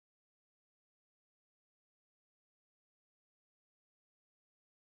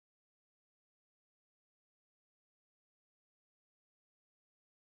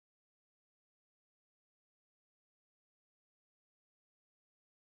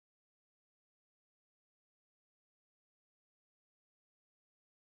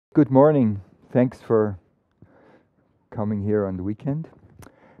Good morning. Thanks for coming here on the weekend.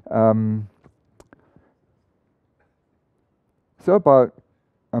 Um, so about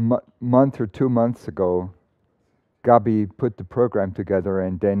a month or 2 months ago, Gabi put the program together,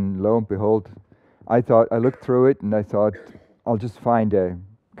 and then lo and behold, I looked through it and I thought, I'll just find a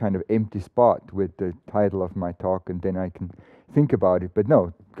kind of empty spot with the title of my talk, and then I can think about it. But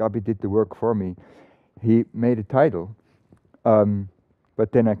no, Gabi did the work for me. He made a title,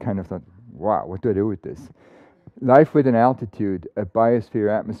 but then I kind of thought, wow, what do I do with this? Life with an altitude, a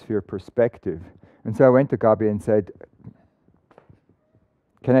biosphere-atmosphere perspective. And so I went to Gabi and said,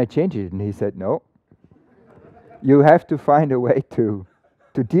 can I change it? And he said, no. You have to find a way to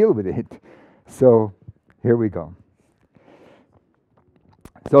deal with it. So here we go.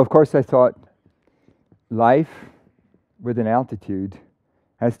 So of course I thought, life with an altitude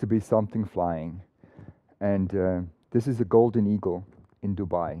has to be something flying. And this is a golden eagle in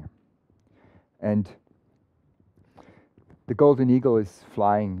Dubai. And the golden eagle is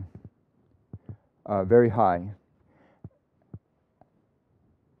flying very high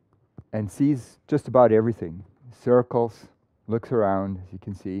and sees just about everything. Circles, looks around, as you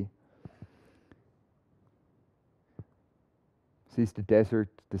can see. Sees the desert,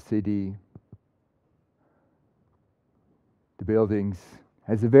 the city, the buildings.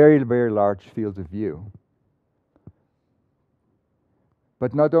 Has a very, very large field of view.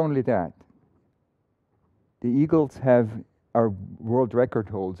 But not only that. The eagles are world record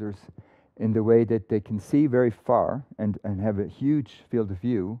holders in the way that they can see very far and have a huge field of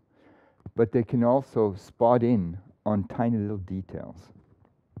view, but they can also spot in on tiny little details.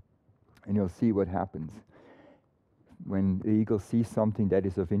 And you'll see what happens when the eagle sees something that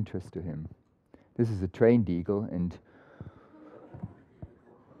is of interest to him. This is a trained eagle, and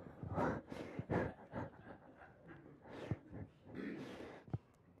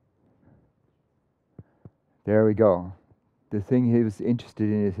there we go. The thing he was interested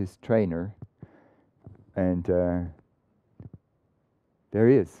in is his trainer, and there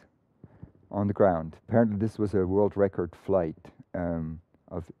he is on the ground. Apparently this was a world record flight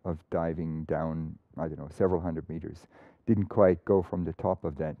of diving down, I don't know, several hundred meters. Didn't quite go from the top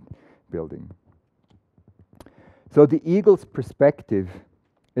of that building. So the eagle's perspective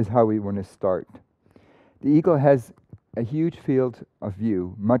is how we want to start. The eagle has a huge field of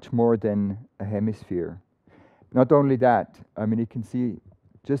view, much more than a hemisphere. Not only that, I mean, you can see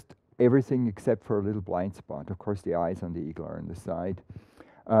just everything except for a little blind spot. Of course, the eyes on the eagle are on the side.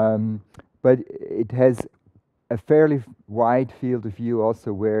 But it has a fairly wide field of view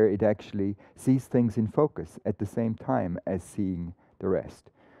also, where it actually sees things in focus at the same time as seeing the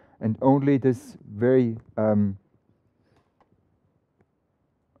rest. And only this very,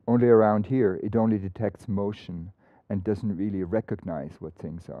 only around here, it only detects motion and doesn't really recognize what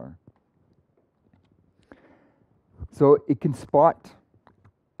things are. So it can spot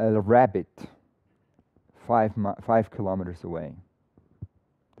a rabbit 5 kilometers away.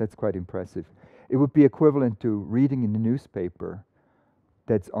 That's quite impressive. It would be equivalent to reading in the newspaper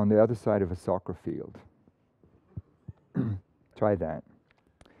that's on the other side of a soccer field. Try that.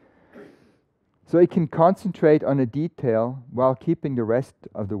 So it can concentrate on a detail while keeping the rest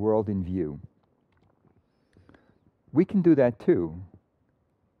of the world in view. We can do that too,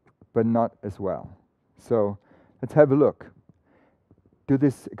 but not as well. So let's have a look. Do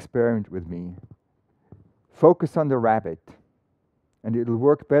this experiment with me. Focus on the rabbit, and it'll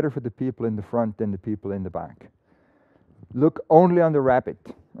work better for the people in the front than the people in the back. Look only on the rabbit,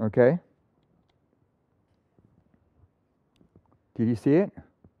 okay? Did you see it?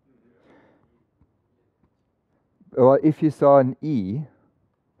 Well, if you saw an E,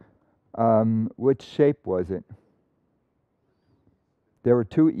 which shape was it? There were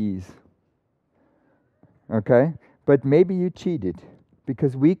 2 E's. Okay? But maybe you cheated,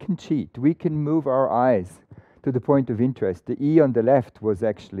 because we can cheat. We can move our eyes to the point of interest. The E on the left was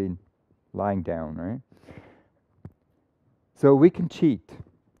actually lying down, right? So we can cheat.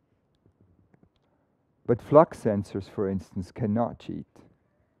 But flux sensors, for instance, cannot cheat.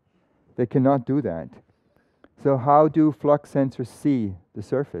 They cannot do that. So how do flux sensors see the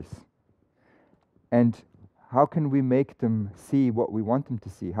surface? And how can we make them see what we want them to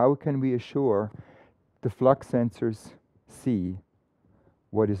see? How can we assure the flux sensors see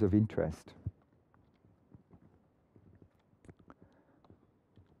what is of interest?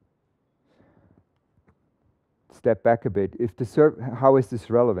 Step back a bit. How is this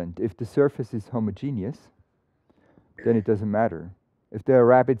relevant? If the surface is homogeneous, then it doesn't matter. If there are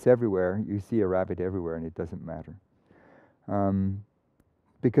rabbits everywhere, you see a rabbit everywhere, and it doesn't matter.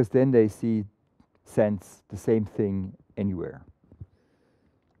 Because then they sense the same thing anywhere.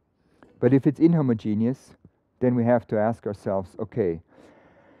 But if it's inhomogeneous, then we have to ask ourselves, okay,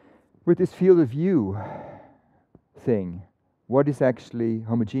 with this field of view thing, what is actually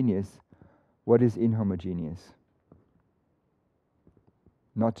homogeneous? What is inhomogeneous?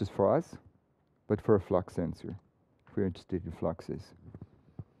 Not just for us, but for a flux sensor, if we're interested in fluxes.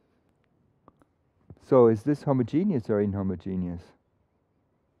 So is this homogeneous or inhomogeneous?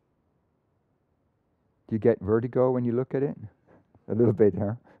 Do you get vertigo when you look at it? A little bit,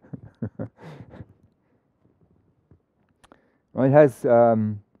 huh? Well, it has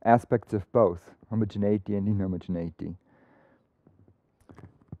aspects of both, homogeneity and inhomogeneity.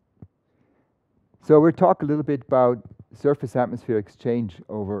 So we'll talk a little bit about surface-atmosphere exchange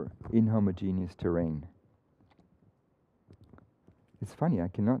over inhomogeneous terrain. It's funny, I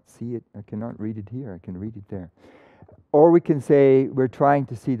cannot see it, I cannot read it here, I can read it there. Or we can say we're trying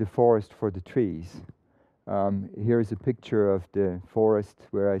to see the forest for the trees. Here's a picture of the forest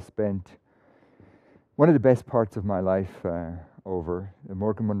where I spent one of the best parts of my life over, the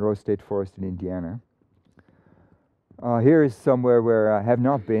Morgan Monroe State Forest in Indiana. Here is somewhere where I have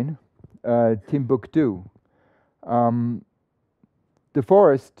not been, Timbuktu. The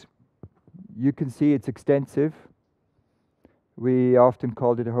forest, you can see it's extensive. We often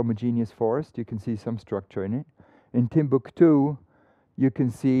called it a homogeneous forest. You can see some structure in it. In Timbuktu, you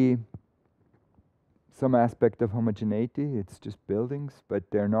can see some aspect of homogeneity. It's just buildings, but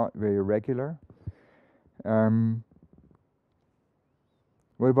they're not very regular.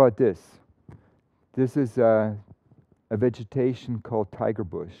 What about this? This is a vegetation called tiger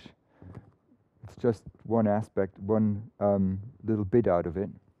bush. It's just one aspect, one little bit out of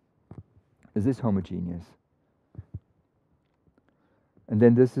it. Is this homogeneous? And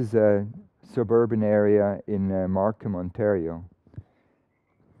then this is a suburban area in Markham, Ontario.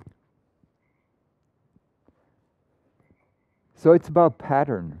 So it's about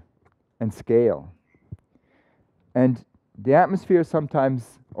pattern and scale. And the atmosphere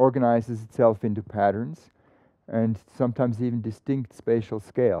sometimes organizes itself into patterns and sometimes even distinct spatial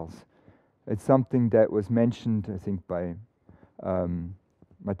scales. It's something that was mentioned, I think, by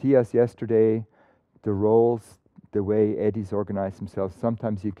Matthias yesterday, the roles, the way eddies organize themselves.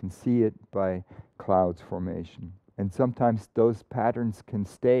 Sometimes you can see it by clouds formation. And sometimes those patterns can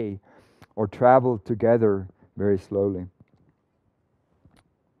stay or travel together very slowly.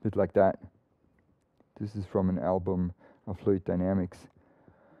 A bit like that. This is from an album of fluid dynamics.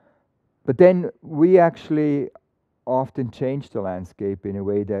 But then we actually often change the landscape in a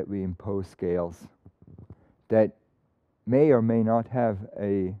way that we impose scales that may or may not have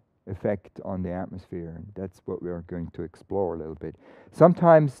a effect on the atmosphere. That's what we are going to explore a little bit.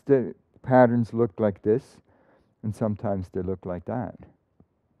 Sometimes the patterns look like this, and sometimes they look like that.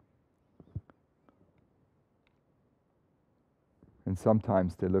 And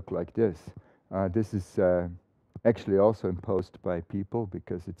sometimes they look like this. This is actually also imposed by people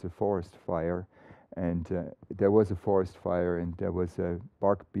because it's a forest fire. And there was a forest fire and there was a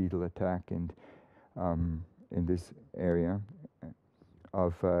bark beetle attack in this area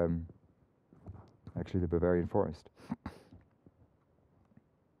of actually the Bavarian forest.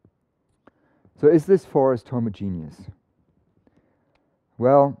 So is this forest homogeneous?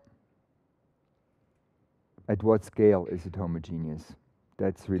 Well, at what scale is it homogeneous?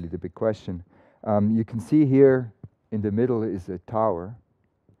 That's really the big question. You can see here in the middle is a tower.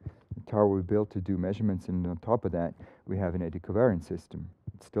 The tower we built to do measurements, and on top of that we have an eddy covariance system.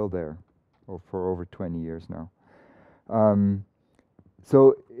 It's still there for over 20 years now.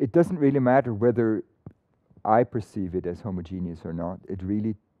 So it doesn't really matter whether I perceive it as homogeneous or not. It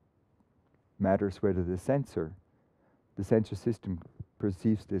really matters whether the sensor system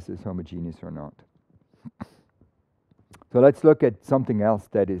perceives this as homogeneous or not. So let's look at something else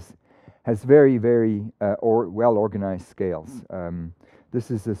that has very, very well-organized scales.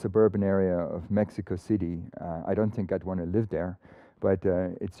 This is a suburban area of Mexico City. I don't think I'd want to live there, but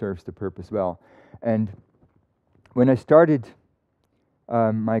it serves the purpose well. And when I started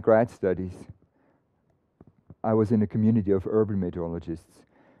my grad studies, I was in a community of urban meteorologists,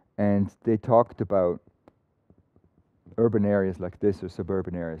 and they talked about urban areas like this or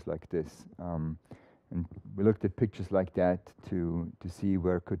suburban areas like this. And we looked at pictures like that to see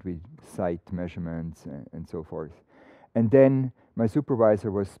where could we cite measurements and so forth. And then my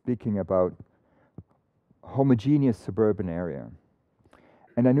supervisor was speaking about homogeneous suburban area.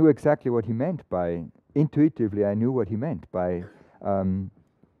 And I knew exactly what he meant by, intuitively I knew what he meant by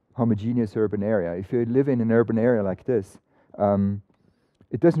homogeneous urban area. If you live in an urban area like this,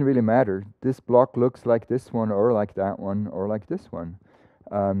 it doesn't really matter. This block looks like this one or like that one or like this one.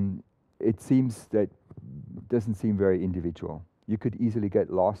 It seems that doesn't seem very individual. You could easily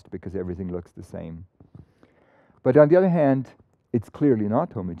get lost because everything looks the same. But on the other hand, it's clearly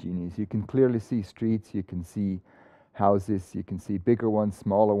not homogeneous. You can clearly see streets, you can see houses, you can see bigger ones,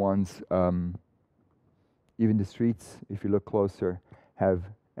 smaller ones. Even the streets, if you look closer, have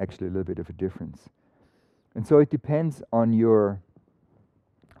actually a little bit of a difference. And so it depends on your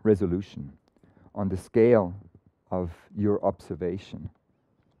resolution, on the scale of your observation.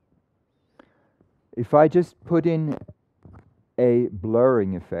 If I just put in a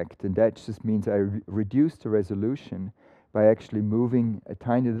blurring effect, and that just means I reduce the resolution by actually moving a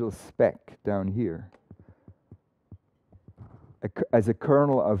tiny little speck down here as a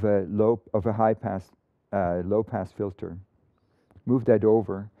kernel of a high pass, low pass filter. Move that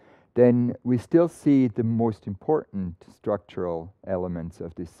over, then we still see the most important structural elements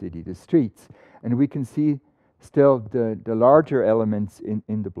of this city, the streets, and we can see still the larger elements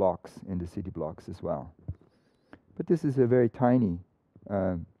in the blocks, in the city blocks as well. But this is a very tiny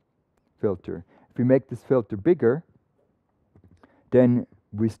filter. If we make this filter bigger, then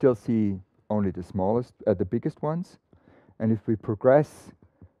we still see only the smallest, the biggest ones. And if we progress,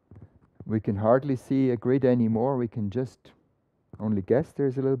 we can hardly see a grid anymore. We can just only guess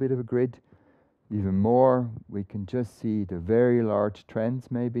there's a little bit of a grid. Even more, we can just see the very large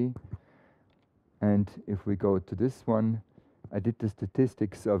trends maybe. And if we go to this one, I did the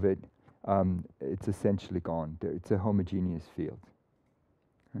statistics of it. It's essentially gone. It's a homogeneous field.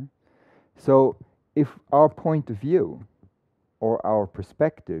 Okay? So if our point of view or our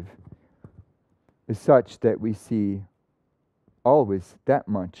perspective is such that we see always that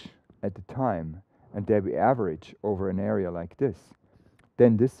much at the time and that we average over an area like this,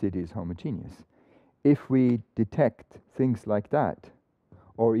 then this city is homogeneous. If we detect things like that,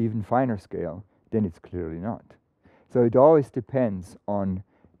 or even finer scale, then it's clearly not. So it always depends on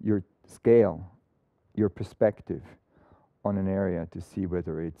your scale, your perspective on an area to see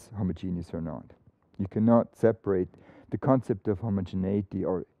whether it's homogeneous or not. You cannot separate the concept of homogeneity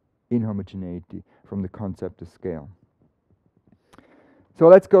or inhomogeneity from the concept of scale. So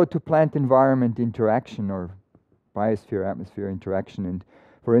let's go to plant-environment interaction or biosphere-atmosphere interaction. And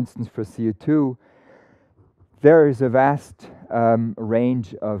for instance, for CO2, there is a vast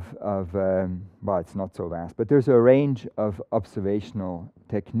range of well, it's not so vast, but there's a range of observational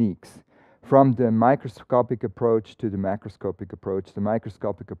techniques, from the microscopic approach to the macroscopic approach. The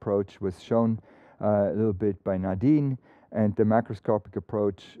microscopic approach was shown a little bit by Nadine, and the macroscopic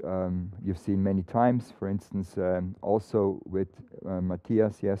approach you've seen many times, for instance, also with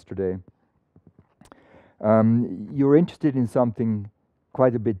Matthias yesterday. You're interested in something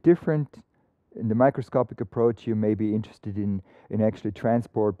quite a bit different. In the microscopic approach, you may be interested in actually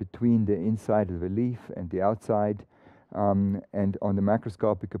transport between the inside of a leaf and the outside. And on the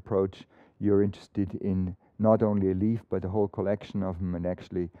macroscopic approach, you're interested in not only a leaf, but a whole collection of them, and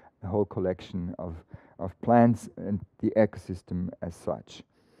actually a whole collection of plants and the ecosystem as such.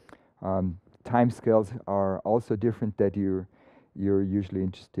 Timescales are also different that you're usually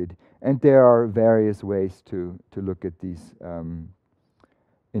interested. And there are various ways to look at these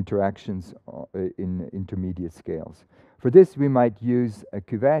interactions in intermediate scales. For this, we might use a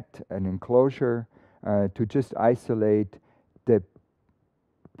cuvette, an enclosure, to just isolate the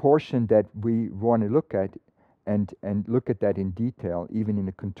portion that we want to look at and look at that in detail. Even in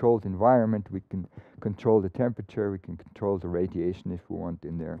a controlled environment, we can control the temperature, we can control the radiation if we want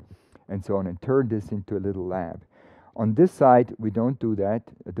in there, and so on, and turn this into a little lab. On this side, we don't do that.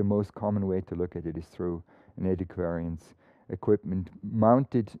 The most common way to look at it is through an eddy covariance equipment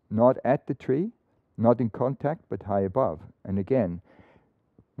mounted not at the tree, not in contact, but high above. And again,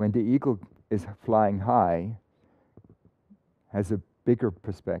 when the eagle is flying high, has a bigger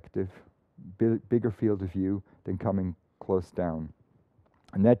perspective, bigger field of view than coming close down.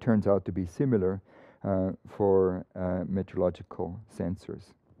 And that turns out to be similar for meteorological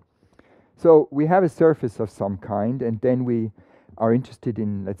sensors. So we have a surface of some kind, and then we are interested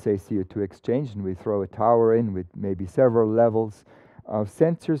in, let's say, CO2 exchange, and we throw a tower in with maybe several levels of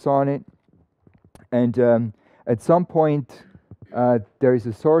sensors on it. And at some point, there is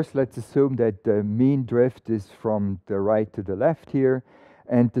a source. Let's assume that the mean drift is from the right to the left here,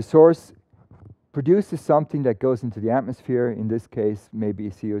 and the source produces something that goes into the atmosphere, in this case, maybe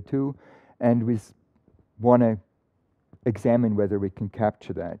CO2, and we want to examine whether we can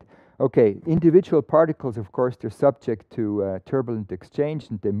capture that. Okay, individual particles, of course, they're subject to turbulent exchange,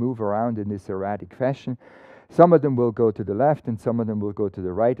 and they move around in this erratic fashion. Some of them will go to the left, and some of them will go to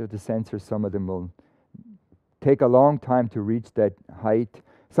the right of the sensor. Some of them will take a long time to reach that height.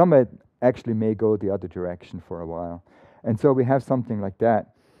 Some actually may go the other direction for a while. And so we have something like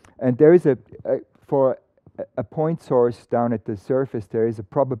that. And there is for a point source down at the surface, there is a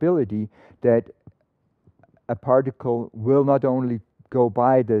probability that a particle will not only go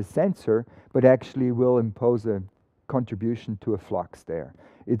by the sensor, but actually will impose a contribution to a flux there.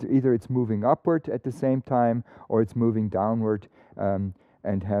 Either it's moving upward at the same time, or it's moving downward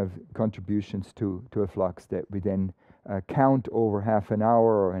and have contributions to a flux that we then count over half an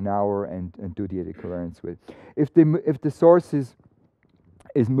hour or an hour and do the equivariance with. If the source is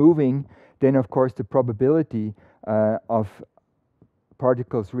moving, then of course the probability of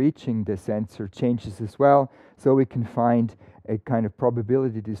particles reaching the sensor changes as well. So we can find a kind of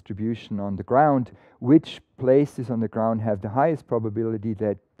probability distribution on the ground. Which places on the ground have the highest probability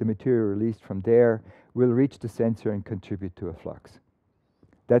that the material released from there will reach the sensor and contribute to a flux?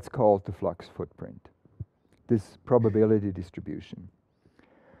 That's called the flux footprint, this probability distribution.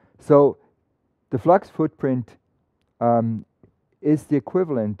 So the flux footprint is the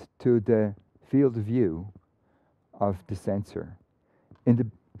equivalent to the field of view of the sensor. In the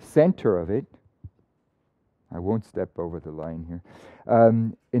center of it, I won't step over the line here.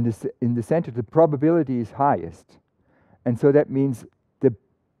 In the center, the probability is highest, and so that means the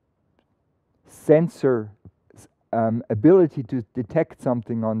sensor's ability to detect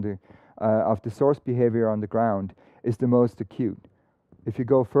something on the of the source behavior on the ground is the most acute. If you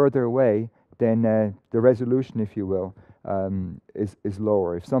go further away, then the resolution, if you will, is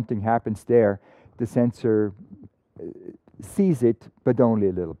lower. If something happens there, the sensor sees it, but only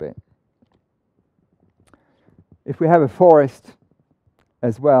a little bit. If we have a forest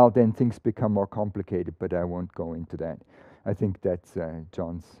as well, then things become more complicated, but I won't go into that. I think that's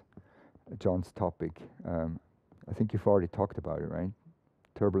John's topic. I think you've already talked about it, right?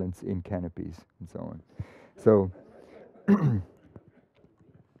 Turbulence in canopies and so on. So,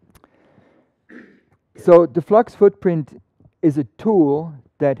 so the flux footprint is a tool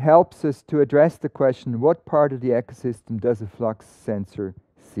that helps us to address the question, what part of the ecosystem does a flux sensor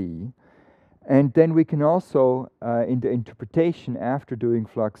see? And then we can also, in the interpretation after doing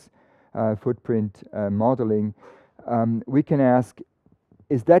flux footprint modeling, we can ask,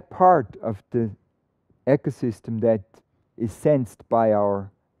 is that part of the ecosystem that is sensed by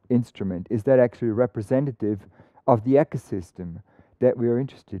our instrument, is that actually representative of the ecosystem that we are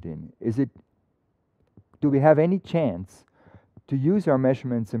interested in? Do we have any chance to use our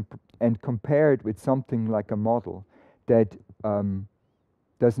measurements and compare it with something like a model that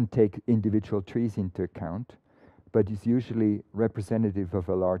doesn't take individual trees into account, but is usually representative of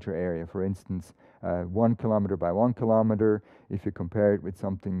a larger area? For instance, 1 kilometer by 1 kilometer, if you compare it with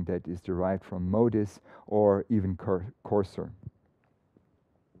something that is derived from MODIS or even coarser.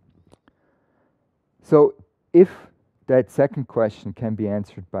 So if that second question can be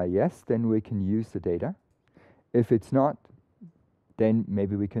answered by yes, then we can use the data. If it's not, then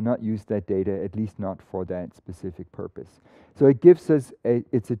maybe we cannot use that data, at least not for that specific purpose. So it gives us,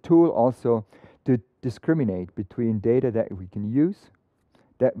 it's a tool also to discriminate between data that we can use,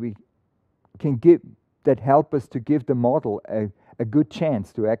 that we can give, that help us to give the model a good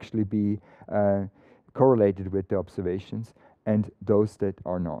chance to actually be correlated with the observations, and those that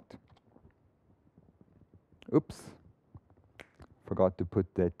are not. Oops, forgot to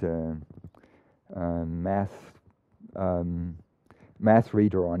put that math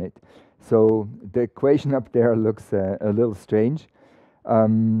reader on it. So the equation up there looks a little strange,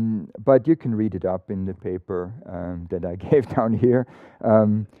 but you can read it up in the paper that I gave down here.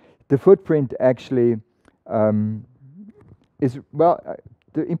 The footprint actually is, well,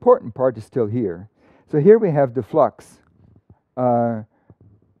 the important part is still here. So here we have the flux of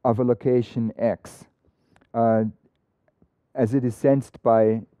a location X as it is sensed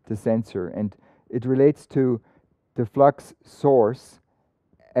by the sensor, and it relates to the flux source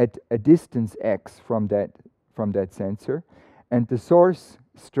at a distance x from that sensor, and the source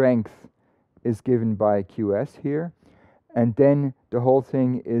strength is given by QS here, and then the whole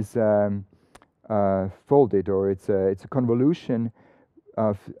thing is folded, or it's a convolution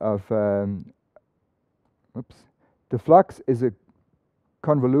of the flux is a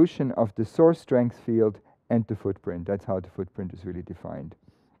convolution of the source strength field and the footprint. That's how the footprint is really defined.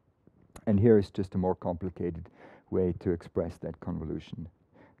 And here is just a more complicated way to express that convolution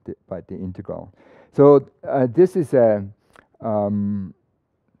by the integral. So this is almost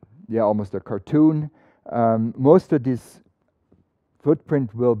a cartoon. Most of this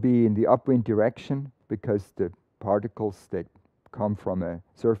footprint will be in the upwind direction, because the particles that come from a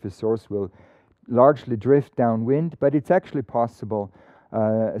surface source will largely drift downwind, but it's actually possible,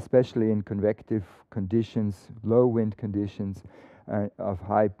 especially in convective conditions, low wind conditions of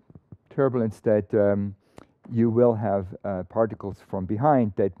high turbulence, that you will have particles from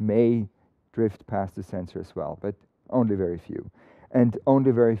behind that may drift past the sensor as well, but only very few. And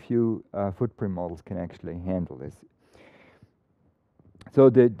only very few footprint models can actually handle this. So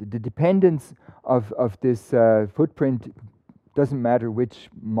the dependence of this footprint doesn't matter which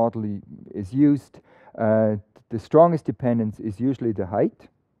model is used. The strongest dependence is usually the height.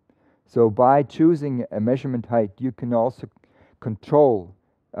 So by choosing a measurement height, you can also control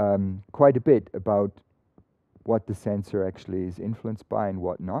quite a bit about what the sensor actually is influenced by and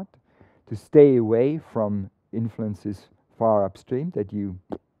what not, to stay away from influences far upstream that you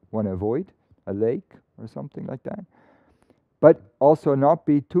want to avoid, a lake or something like that. But also not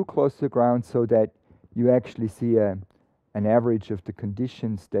be too close to the ground so that you actually see an average of the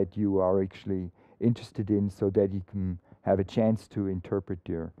conditions that you are actually interested in, so that you can have a chance to interpret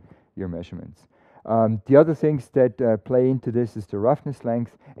your measurements. The other things that play into this is the roughness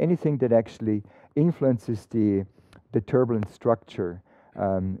length, anything that actually influences the turbulent structure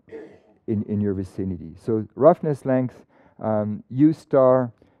in your vicinity. So roughness length, U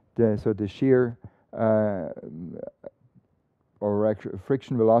star, the shear or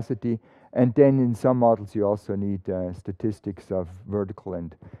friction velocity, and then in some models you also need statistics of vertical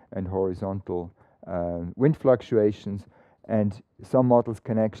and horizontal wind fluctuations, and some models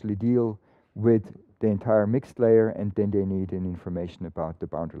can actually deal with the entire mixed layer, and then they need an information about the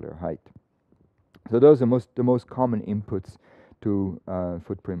boundary layer height. So those are the most common inputs to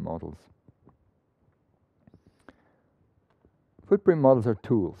footprint models. Footprint models are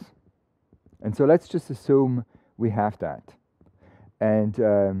tools, and so let's just assume we have that.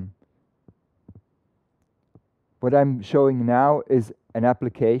 And what I'm showing now is an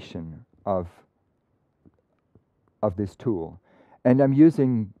application of this tool. And I'm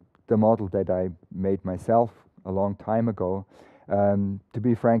using the model that I made myself a long time ago. To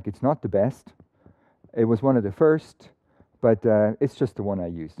be frank, it's not the best. It was one of the first, but it's just the one I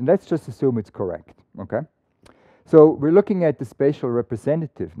used. And let's just assume it's correct, okay? So we're looking at the spatial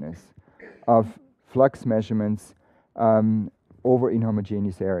representativeness of flux measurements over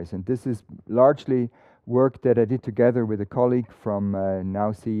inhomogeneous areas. And this is largely work that I did together with a colleague from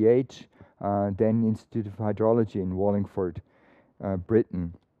now CEH, then Institute of Hydrology in Wallingford,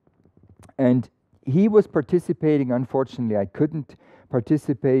 Britain. And he was participating. Unfortunately, I couldn't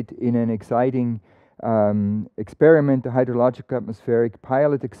participate in an exciting experiment, a hydrological atmospheric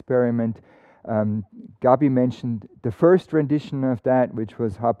pilot experiment. Gabi mentioned the first rendition of that, which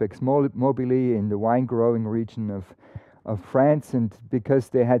was Hapex Mobili in the wine growing region of France, and because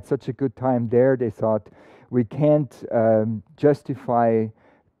they had such a good time there, they thought we can't justify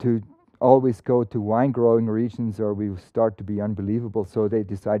to always go to wine growing regions or we start to be unbelievable, so they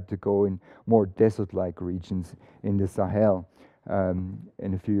decided to go in more desert-like regions in the Sahel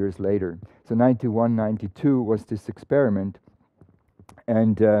in a few years later. So 91, 92 was this experiment,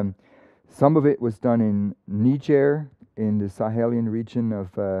 and some of it was done in Niger, in the Sahelian region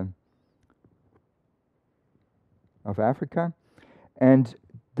of Africa. And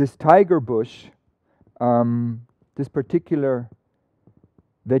this tiger bush, this particular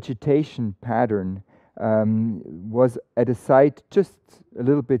vegetation pattern was at a site just a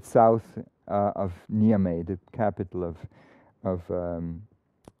little bit south of Niamey, the capital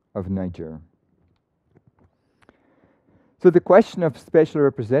of Niger. So the question of spatial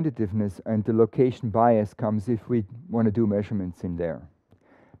representativeness and the location bias comes if we want to do measurements in there.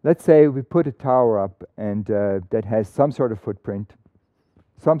 Let's say we put a tower up and that has some sort of footprint,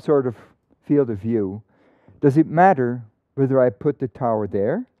 some sort of field of view. Does it matter whether I put the tower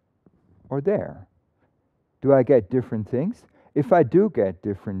there or there? Do I get different things? If I do get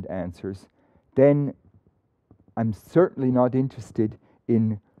different answers, then I'm certainly not interested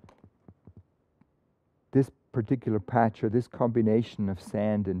in this particular patch or this combination of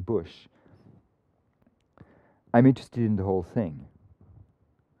sand and bush. I'm interested in the whole thing.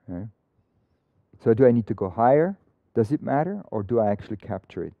 Okay? So do I need to go higher? Does it matter? Or do I actually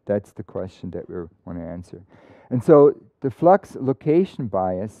capture it? That's the question that we want to answer. And so the flux location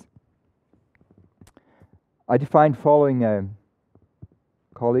bias, I defined following a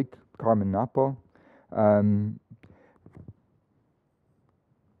colleague, Carmen Napo.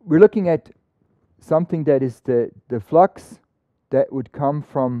 We're looking at something that is the flux that would come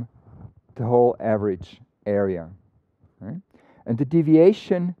from the whole average area. Right? And the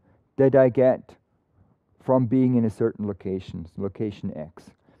deviation that I get from being in a certain location, location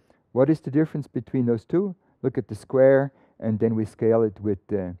X. What is the difference between those two? Look at the square, and then we scale it with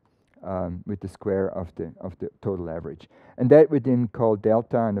the square of the total average. And that we then call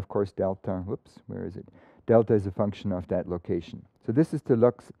delta, and of course delta, whoops, where is it? Delta is a function of that location. So this is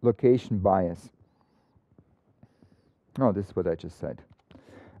the location bias. Oh, this is what I just said.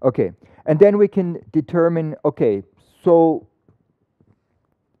 Okay, and then we can determine, okay, so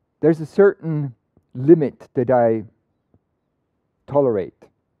there's a certain limit that I tolerate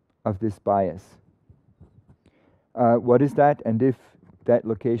of this bias. What is that? And if that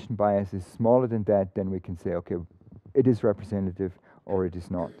location bias is smaller than that, then we can say, okay, it is representative or it is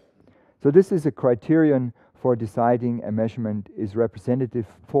not. So this is a criterion for deciding a measurement is representative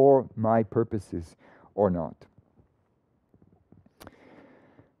for my purposes or not.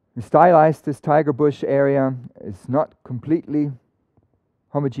 Stylized, this tiger bush area is not completely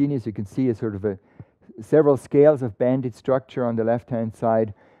homogeneous. You can see a sort of several scales of banded structure on the left-hand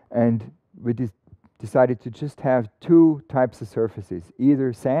side, and we decided to just have two types of surfaces,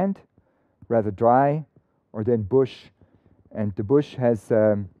 either sand, rather dry, or then bush. And the bush has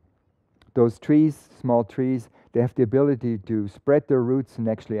those trees, small trees, they have the ability to spread their roots and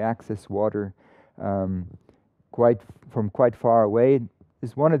actually access water from quite far away.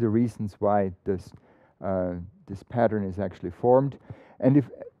 Is one of the reasons why this pattern is actually formed. And if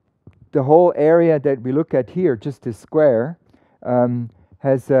the whole area that we look at here, just this square,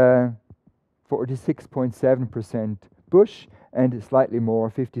 has 46.7% bush and slightly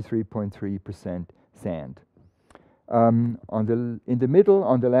more, 53.3% sand. In the middle,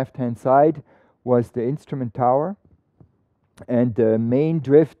 on the left-hand side, was the instrument tower, and the main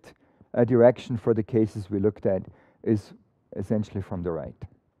drift direction for the cases we looked at is essentially from the right.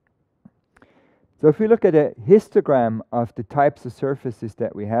 So if we look at a histogram of the types of surfaces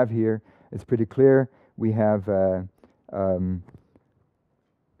that we have here, it's pretty clear. We have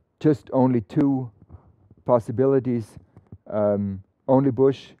just only two possibilities, only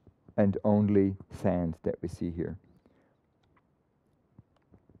bush and only sand that we see here.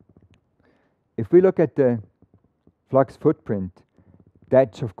 If we look at the flux footprint,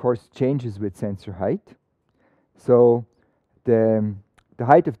 that of course changes with sensor height. So the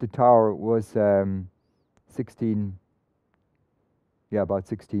height of the tower was about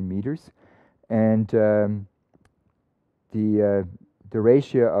 16 meters, and the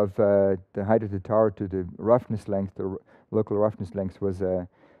ratio of the height of the tower to the roughness length, the local roughness length, was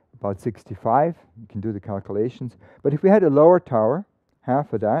about 65. You can do the calculations. But if we had a lower tower,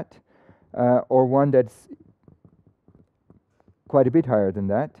 half of that, or one that's quite a bit higher than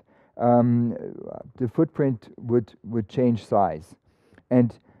that, the footprint would change size.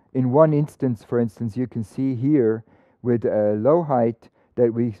 And in one instance, for instance, you can see here with a low height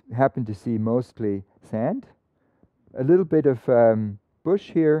that we happen to see mostly sand, a little bit of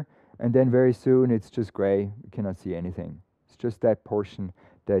bush here, and then very soon it's just gray. We cannot see anything. It's just that portion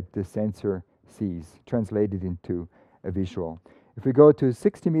that the sensor sees, translated into a visual. If we go to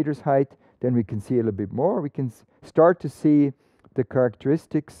 60 meters height, then we can see a little bit more. We can start to see the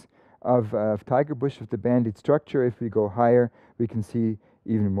characteristics of tiger bush, of the banded structure. If we go higher, we can see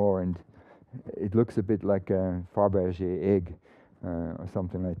even more, and it looks a bit like a Fabergé egg or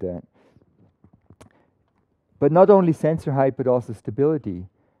something like that. But not only sensor height, but also stability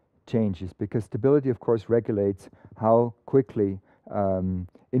changes, because stability, of course, regulates how quickly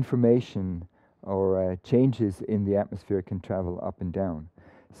information or changes in the atmosphere can travel up and down.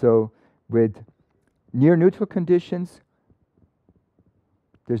 So with near neutral conditions,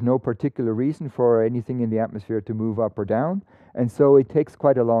 there's no particular reason for anything in the atmosphere to move up or down, and so it takes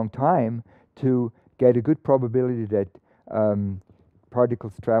quite a long time to get a good probability that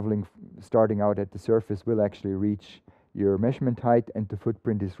particles traveling, starting out at the surface, will actually reach your measurement height, and the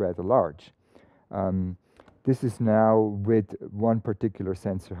footprint is rather large. This is now with one particular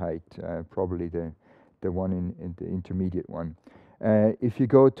sensor height, probably the one in the intermediate one. If you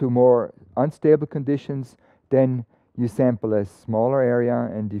go to more unstable conditions, then you sample a smaller area,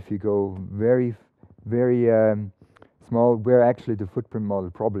 and if you go very small, where actually the footprint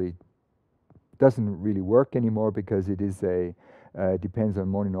model probably doesn't really work anymore, because it is depends on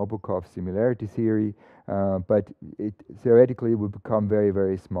Monod-Nabokov similarity theory, but it theoretically would become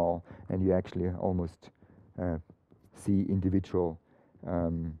very small, and you actually almost see individual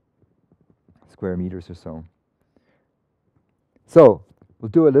square meters or so. So we'll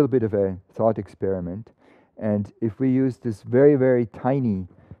do a little bit of a thought experiment. And if we use this very tiny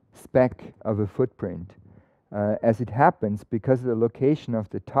speck of a footprint, as it happens, because of the location of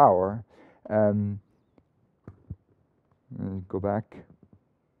the tower, go back.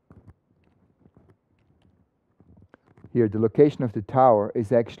 Here, the location of the tower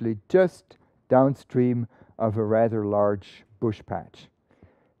is actually just downstream of a rather large bush patch.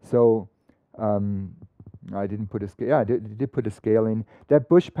 So I didn't put a scale. Yeah, I did put a scale in. That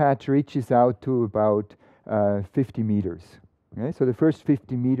bush patch reaches out to about 50 meters. Okay? So the first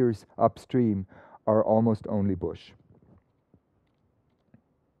 50 meters upstream are almost only bush.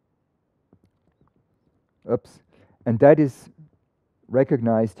 oops, and that is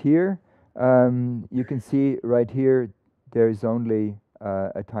recognized here. You can see right here there is only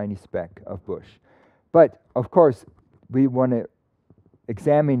a tiny speck of bush. But of course, we want to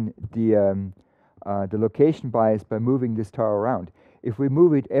examine the location bias by moving this tower around. If we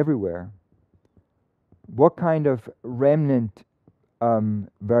move it everywhere, what kind of remnant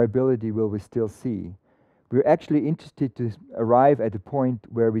variability will we still see? We're actually interested to arrive at a point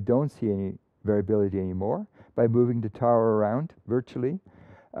where we don't see any variability anymore by moving the tower around virtually.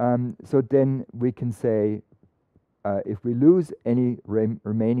 So then we can say if we lose any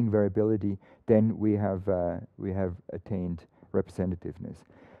remaining variability, then we have attained representativeness.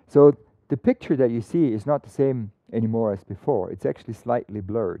 So the picture that you see is not the same anymore as before. It's actually slightly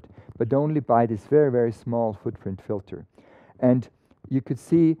blurred, but only by this very, very small footprint filter. And you could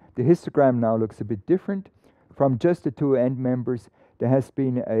see the histogram now looks a bit different. From just the two end members, there has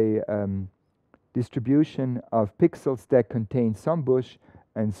been a distribution of pixels that contain some bush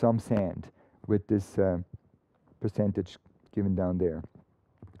and some sand with this percentage given down there.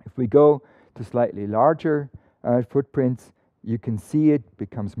 If we go to slightly larger footprints, you can see it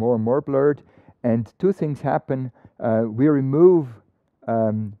becomes more and more blurred. And two things happen. We remove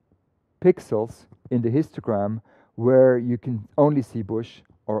pixels in the histogram where you can only see bush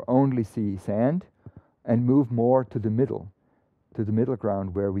or only see sand, and move more to the middle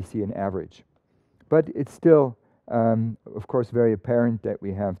ground where we see an average. But it's still, of course, very apparent that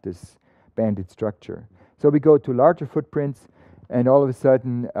we have this banded structure. So we go to larger footprints, and all of a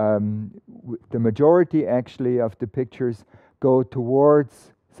sudden, the majority actually of the pictures go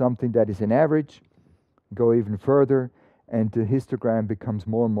towards something that is an average, go even further, and the histogram becomes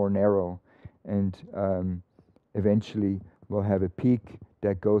more and more narrow, and eventually we'll have a peak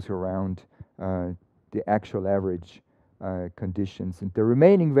that goes around the actual average conditions. And the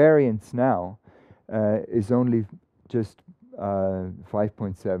remaining variance now is only just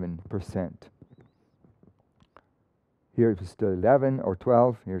 5.7%. Here it was still 11 or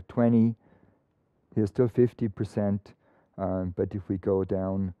 12, here 20, here still 50%. But if we go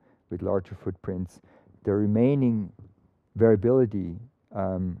down with larger footprints, the remaining variability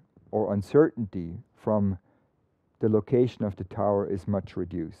or uncertainty from the location of the tower is much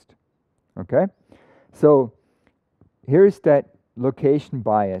reduced. Okay? So here's that location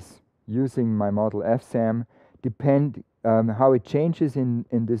bias using my model FSAM, depend how it changes in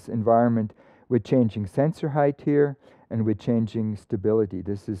this environment with changing sensor height here and with changing stability.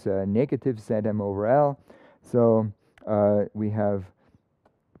 This is a negative Zm over L. So we have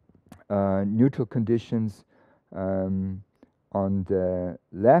neutral conditions on the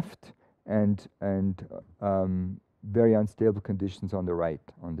left and very unstable conditions on the right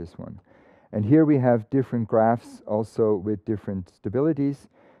on this one. And here we have different graphs also with different stabilities.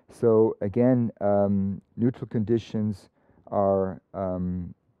 So again, neutral conditions are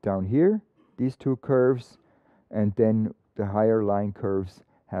down here, these two curves, and then the higher line curves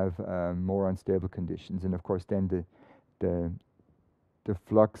have more unstable conditions. And of course then the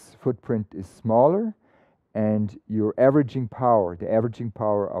flux footprint is smaller, and your averaging power, the averaging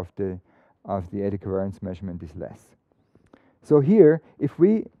power of the eddy covariance measurement is less. So here, if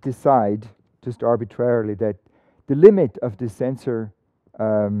we decide just arbitrarily that the limit of the sensor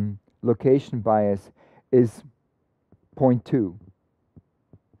location bias is 0.2.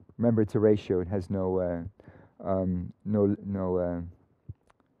 Remember, it's a ratio; it has no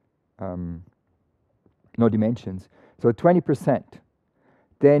dimensions. So 20%.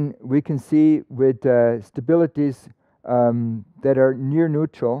 Then we can see with stabilities that are near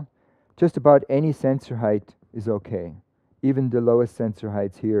neutral, just about any sensor height is okay. Even the lowest sensor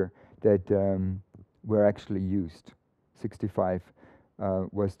heights here that were actually used. 65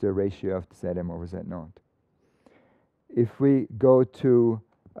 was the ratio of the Zm over Z0. If we go to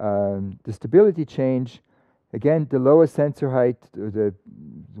the stability change, again, the lowest sensor height, the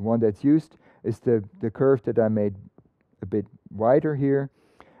one that's used, is the curve that I made a bit wider here.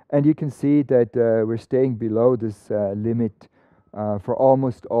 And you can see that we're staying below this limit for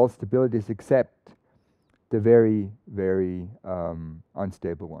almost all stabilities except the very, very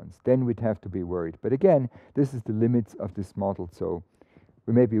unstable ones. Then we'd have to be worried. But again, this is the limits of this model, so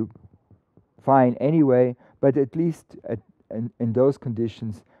we may be fine anyway, but at least in those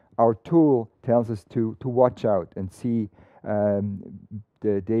conditions, our tool tells us to watch out and see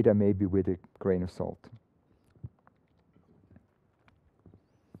the data maybe with a grain of salt.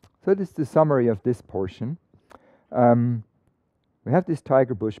 So this is the summary of this portion. We have this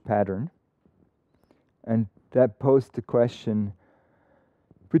tiger bush pattern, and that posed the question,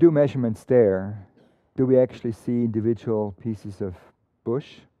 if we do measurements there, do we actually see individual pieces of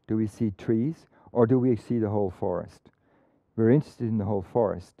bush? Do we see trees? or do we see the whole forest? We're interested in the whole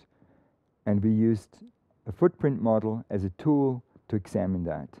forest, and we used a footprint model as a tool to examine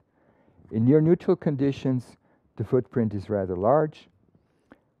that. In near neutral conditions, the footprint is rather large.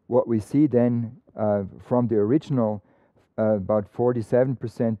 What we see then from the original about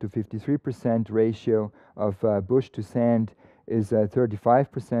 47% to 53% ratio of bush to sand is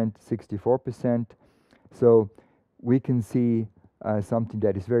 35%, 64%. So we can see something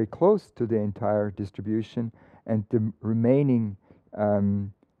that is very close to the entire distribution, and the remaining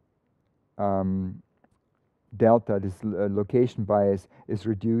delta, this location bias, is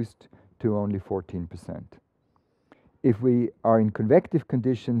reduced to only 14%. If we are in convective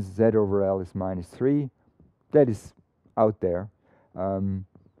conditions, Z over L is -3. That is out there.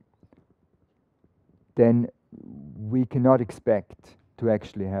 Then we cannot expect to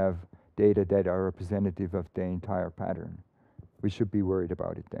actually have data that are representative of the entire pattern. We should be worried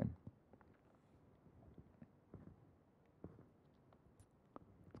about it then.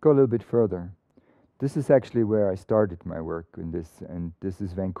 Let's go a little bit further. This is actually where I started my work in this, and this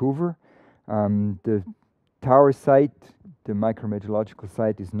is Vancouver. The tower site, the micrometeorological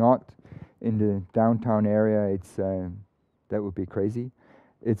site, is not in the downtown area. It's that would be crazy.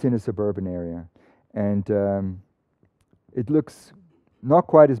 It's in a suburban area, and it looks not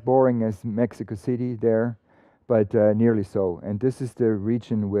quite as boring as Mexico City there, but nearly so. And this is the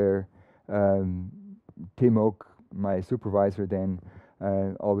region where Tim Oak, my supervisor then,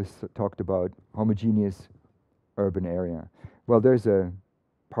 always talked about homogeneous urban area. Well, there's a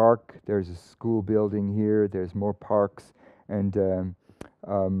park, there's a school building here, there's more parks, and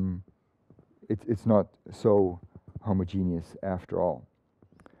it's not so homogeneous after all.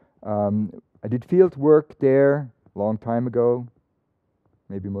 I did field work there a long time ago.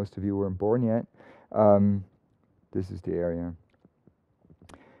 Maybe most of you weren't born yet. This is the area.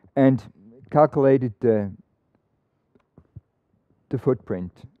 And calculated the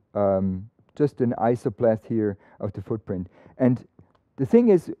footprint, just an isopleth here of the footprint. And the thing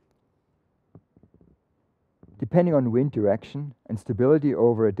is, depending on wind direction and stability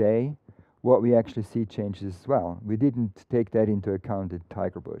over a day, what we actually see changes as well. We didn't take that into account at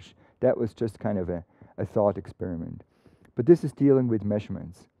Tiger Bush. That was just kind of a thought experiment. But this is dealing with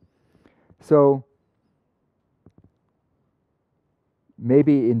measurements. So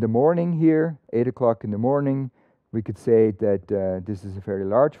maybe in the morning here, 8 o'clock in the morning, we could say that this is a fairly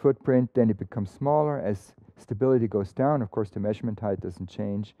large footprint. Then it becomes smaller as stability goes down. Of course, the measurement height doesn't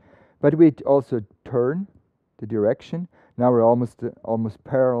change. But we also turn the direction. Now we're almost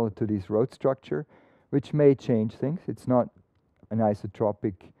parallel to this road structure, which may change things. It's not an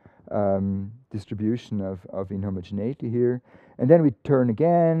isotropic distribution of inhomogeneity here. And then we turn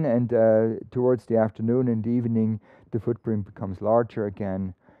again, and towards the afternoon and the evening, the footprint becomes larger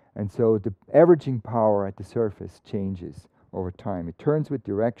again. And so the averaging power at the surface changes over time. It turns with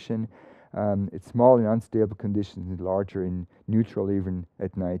direction. It's small in unstable conditions and larger in neutral, even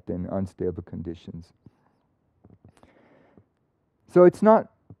at night, than unstable conditions. So it's not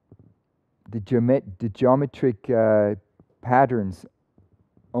the geometric patterns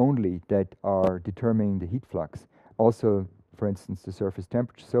only that are determining the heat flux. Also, for instance, the surface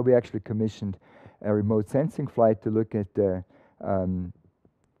temperature. So we actually commissioned a remote sensing flight to look at the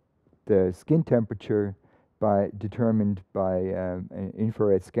skin temperature determined by an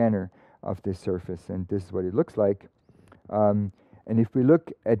infrared scanner of this surface, and this is what it looks like. And if we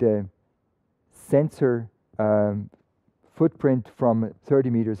look at a sensor footprint from 30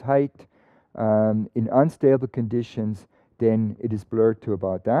 meters height in unstable conditions, then it is blurred to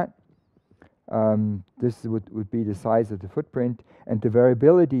about that. This would be the size of the footprint, and the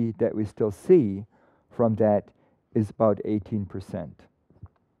variability that we still see from that is about 18%.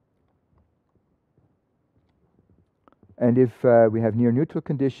 And if we have near neutral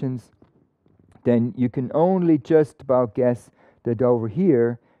conditions, then you can only just about guess that over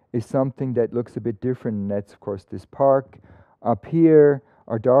here is something that looks a bit different, and that's of course this park. Up here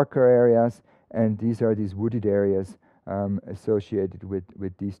are darker areas, and these are these wooded areas associated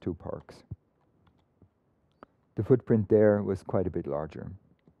with these two parks. The footprint there was quite a bit larger.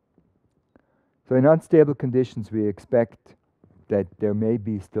 So in unstable conditions, we expect that there may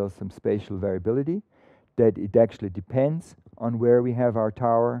be still some spatial variability, that it actually depends on where we have our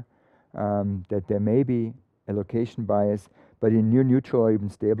tower, that there may be a location bias, but in near neutral or even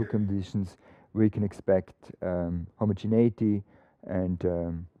stable conditions, we can expect homogeneity, and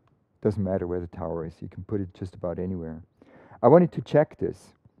doesn't matter where the tower is. You can put it just about anywhere. I wanted to check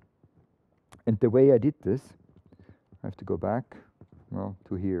this, and the way I did this, I have to go back, well,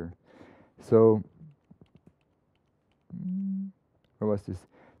 to here. So Where was this?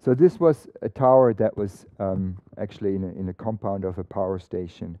 So this was a tower that was actually in a compound of a power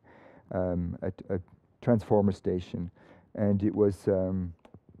station, a transformer station, and it was here,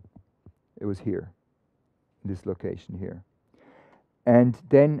 in this location here. And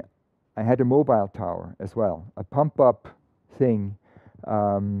then I had a mobile tower as well, a pump-up thing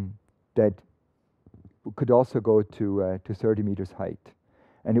that could also go to 30 meters height.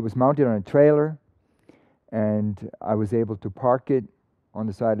 And it was mounted on a trailer, and I was able to park it on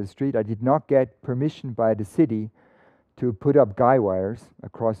the side of the street. I did not get permission by the city to put up guy wires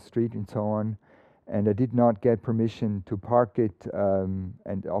across the street and so on, and I did not get permission to park it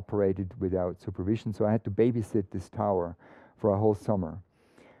and operate it without supervision, so I had to babysit this tower for a whole summer.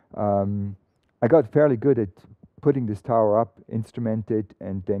 I got fairly good at putting this tower up, instrument it,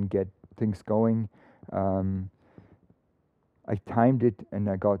 and then get things going. I timed it, and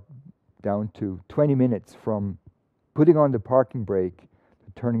I got down to 20 minutes from putting on the parking brake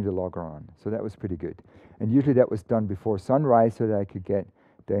to turning the logger on. So that was pretty good. And usually that was done before sunrise so that I could get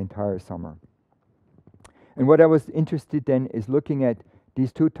the entire summer. And what I was interested in is looking at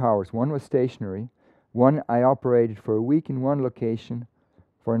these two towers. One was stationary. One I operated for a week in one location,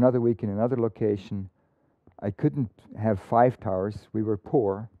 for another week in another location. I couldn't have 5 towers. We were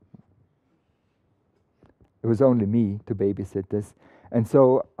poor. It was only me to babysit this. And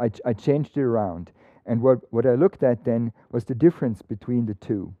so I changed it around. And what I looked at then was the difference between the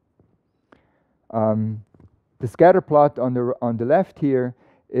two. The scatter plot on the left here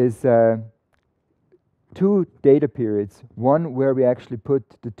is 2 data periods. One where we actually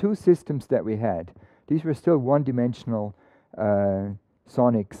put the 2 systems that we had. These were still one-dimensional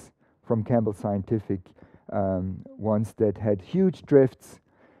sonics from Campbell Scientific, ones that had huge drifts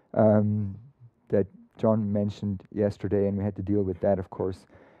that John mentioned yesterday, and we had to deal with that, of course.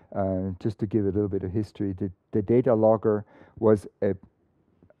 Just to give a little bit of history, the data logger was a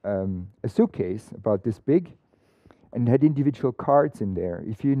suitcase about this big and had individual cards in there.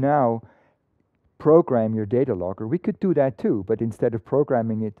 If you now program your data logger, we could do that too, but instead of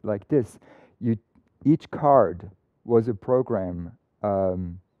programming it like this, each card was a program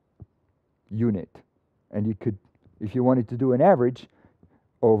unit. And you could, if you wanted to do an average,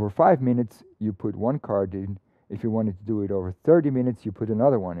 over 5 minutes, you put one card in. If you wanted to do it over 30 minutes, you put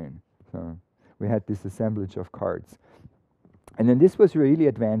another one in. So we had this assemblage of cards. And then this was a really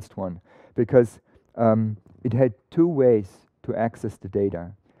advanced one because it had 2 ways to access the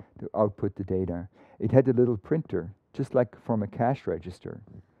data, to output the data. It had a little printer, just like from a cash register,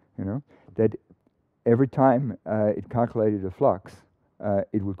 you know, that every time it calculated a flux,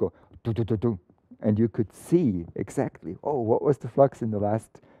 it would go do, and you could see exactly, what was the flux in the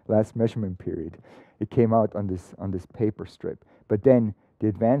last measurement period. It came out on this paper strip. But then the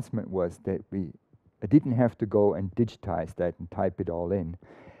advancement was that I didn't have to go and digitize that and type it all in.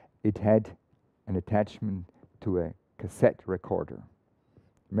 It had an attachment to a cassette recorder.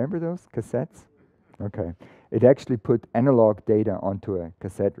 Remember those cassettes? Okay. It actually put analog data onto a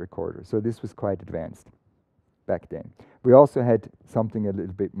cassette recorder. So this was quite advanced back then. We also had something a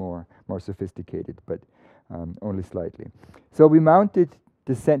little bit more sophisticated, but only slightly. So we mounted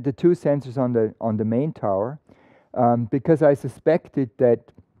the 2 sensors on the main tower because I suspected that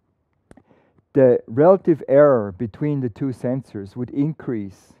the relative error between the 2 sensors would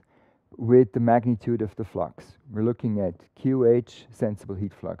increase with the magnitude of the flux. We're looking at QH, sensible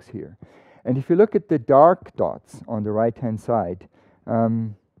heat flux here. And if you look at the dark dots on the right-hand side, it's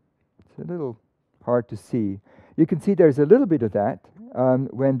a little hard to see. You can see there's a little bit of that.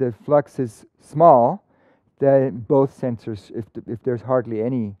 When the flux is small, then both sensors, if there's hardly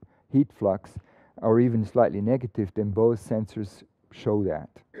any heat flux, or even slightly negative, then both sensors show that.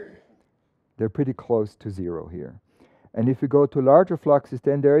 They're pretty close to 0 here. And if you go to larger fluxes,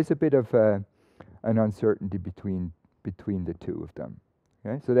 then there is a bit of an uncertainty between the 2 of them.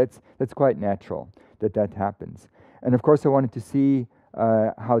 Okay? So that's quite natural that happens. And of course, I wanted to see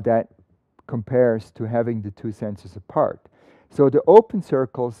how that compares to having the 2 sensors apart. So the open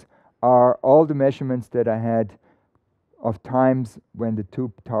circles are all the measurements that I had of times when the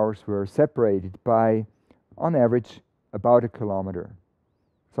 2 towers were separated by, on average, about 1 kilometer.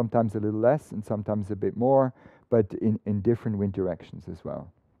 Sometimes a little less and sometimes a bit more, but in different wind directions as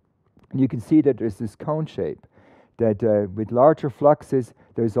well. And you can see that there's this cone shape, that with larger fluxes,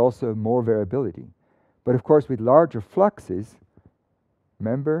 there's also more variability. But of course, with larger fluxes,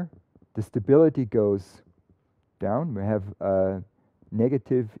 remember, the stability goes down. We have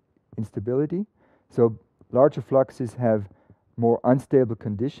negative instability. So larger fluxes have more unstable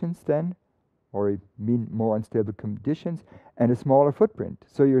conditions then, or mean more unstable conditions, and a smaller footprint.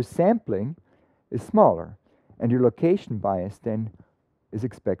 So your sampling is smaller, and your location bias then is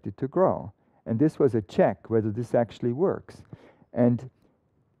expected to grow. And this was a check whether this actually works. And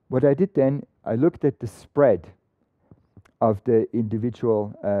what I did then, I looked at the spread of the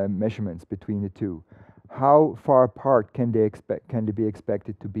individual measurements between the two. How far apart can they be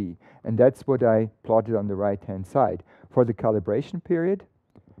expected to be? And that's what I plotted on the right-hand side for the calibration period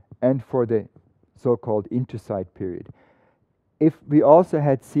and for the so-called intersite period. If we also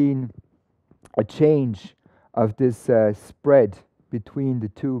had seen a change of this spread between the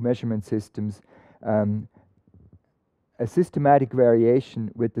two measurement systems, a systematic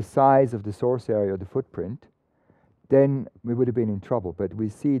variation with the size of the source area or the footprint, then we would have been in trouble. But we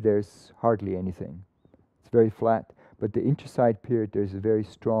see there's hardly anything. It's very flat. But the intersite period, there's a very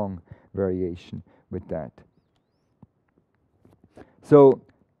strong variation with that. So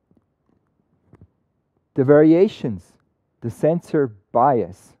the variations, the sensor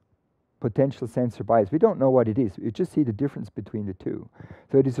bias, potential sensor bias, we don't know what it is. We just see the difference between the two.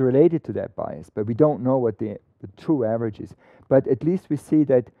 So it is related to that bias, but we don't know what the true average is. But at least we see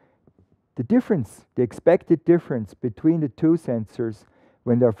that the difference, the expected difference between the two sensors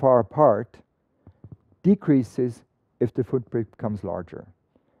when they're far apart decreases if the footprint becomes larger.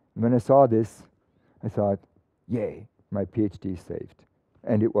 And when I saw this, I thought, yay, my PhD is saved.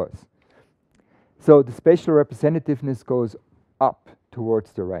 And it was. So the spatial representativeness goes up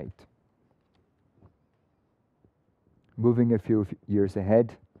towards the right. Moving a few years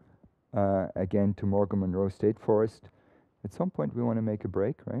ahead, again to Morgan Monroe State Forest. At some point we want to make a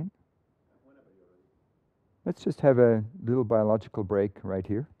break, right? Let's just have a little biological break right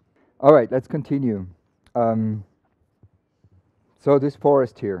here. All right, let's continue. So this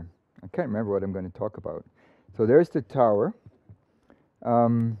forest here, I can't remember what I'm going to talk about. So there's the tower.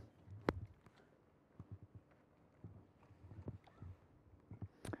 All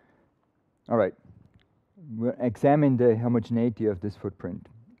right, we'll examine the homogeneity of this footprint,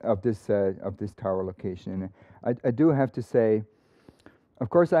 of this tower location. And I do have to say, of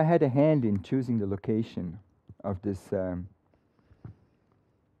course, I had a hand in choosing the location of this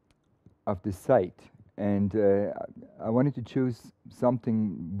site, and I wanted to choose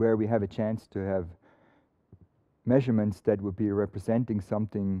something where we have a chance to have measurements that would be representing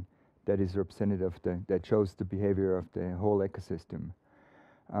something that is representative, that shows the behavior of the whole ecosystem,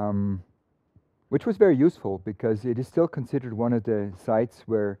 which was very useful because it is still considered one of the sites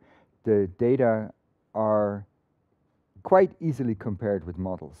where the data are quite easily compared with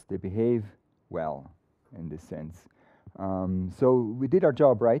models. They behave well in this sense. So we did our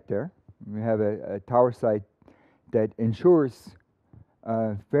job right there. We have a tower site that ensures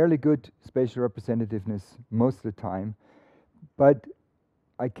fairly good spatial representativeness most of the time. But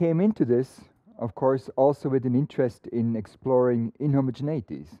I came into this, of course, also with an interest in exploring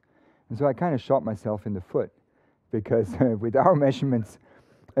inhomogeneities. And so I kind of shot myself in the foot because with our measurements,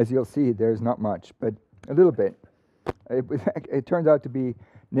 as you'll see, there's not much, but a little bit. It turned out to be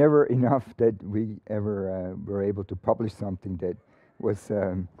never enough that we ever were able to publish something that was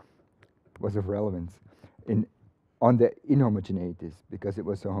of relevance on the inhomogeneities because it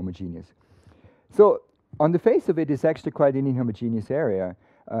was so homogeneous. So on the face of it, it's actually quite an inhomogeneous area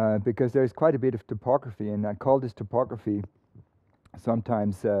because there's quite a bit of topography, and I call this topography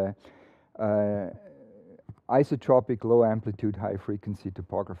sometimes isotropic low amplitude high frequency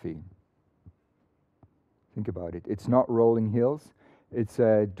topography. Think about it. It's not rolling hills. It's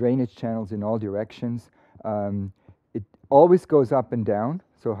drainage channels in all directions. It always goes up and down,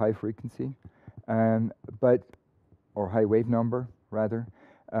 so high frequency, or high wave number, rather.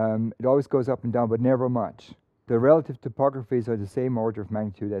 It always goes up and down, but never much. The relative topographies are the same order of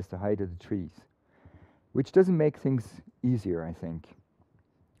magnitude as the height of the trees, which doesn't make things easier, I think.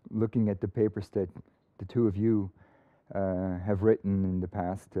 Looking at the papers that the two of you have written in the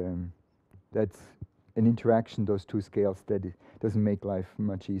past, that's an interaction, those two scales, that it doesn't make life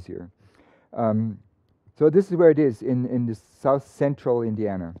much easier. So this is where it is, in the south central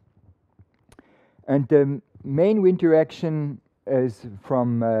Indiana. And the main wind direction is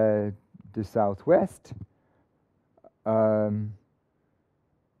from the southwest. In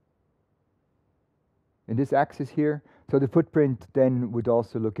this axis here, so the footprint then would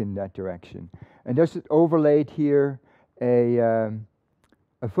also look in that direction. And there's overlaid here a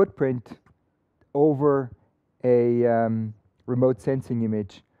footprint over a remote sensing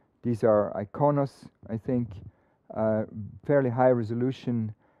image. These are iconos, I think, fairly high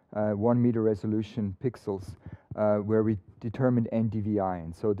resolution, 1 meter resolution pixels, where we determined NDVI.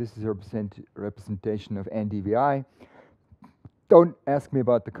 And so this is a representation of NDVI. Don't ask me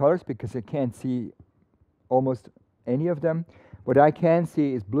about the colors because I can't see almost any of them. What I can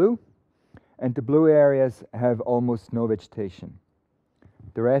see is blue, and the blue areas have almost no vegetation.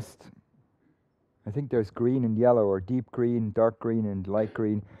 The rest, I think there's green and yellow, or deep green, dark green, and light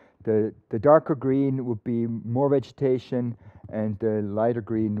green. The darker green would be more vegetation, and the lighter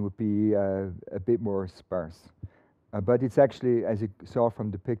green would be a bit more sparse. But it's actually, as you saw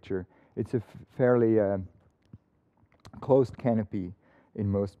from the picture, it's a fairly closed canopy in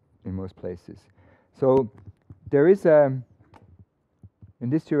most places. So there is in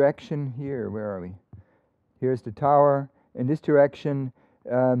this direction here. Where are we? Here's the tower. In this direction,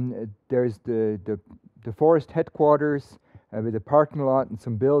 there's the forest headquarters with a parking lot and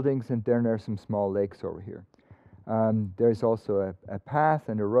some buildings, and then there are some small lakes over here. There's also a path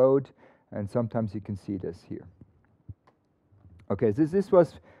and a road, and sometimes you can see this here. Okay, so this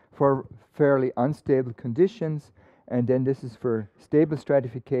was for fairly unstable conditions, and then this is for stable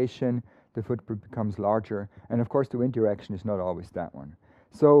stratification. The footprint becomes larger, and of course the wind direction is not always that one.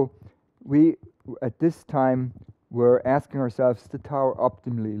 So we, at this time, were asking ourselves, is the tower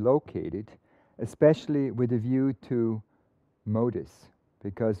optimally located, especially with a view to MODIS,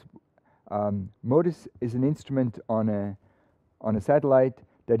 because MODIS is an instrument on a satellite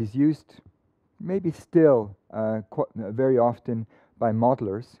that is used maybe still very often by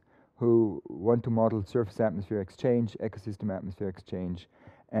modelers who want to model surface atmosphere exchange, ecosystem atmosphere exchange,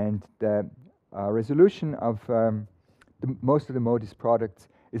 and the resolution of most of the MODIS products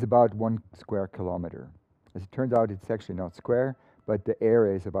is about 1 square kilometer. As it turns out, it's actually not square, but the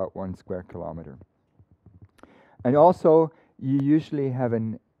area is about 1 square kilometer. And also, you usually have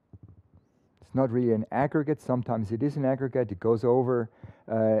it's not really an aggregate, sometimes it is an aggregate, it goes over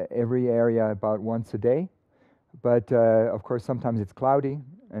every area about once a day, but of course sometimes it's cloudy,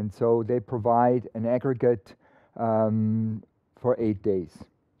 and so they provide an aggregate for 8 days.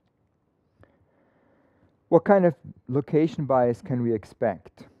 What kind of location bias can we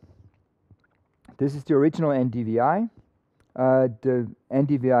expect? This is the original NDVI. The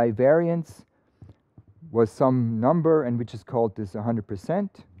NDVI variance was some number, and we just called this 100%.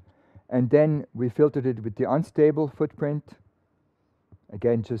 And then we filtered it with the unstable footprint,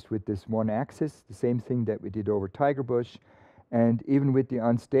 again just with this one axis, the same thing that we did over Tiger Bush. And even with the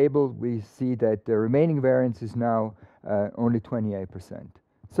unstable, we see that the remaining variance is now only 28%.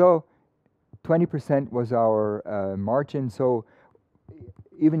 So 20% was our margin. So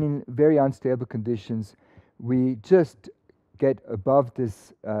even in very unstable conditions, we just get above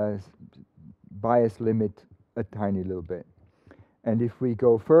this bias limit a tiny little bit. And if we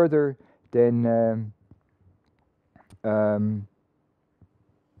go further, then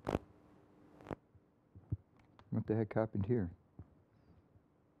what the heck happened here?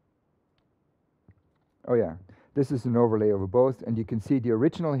 Oh yeah, this is an overlay over both, and you can see the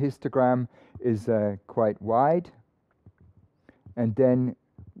original histogram is quite wide, and then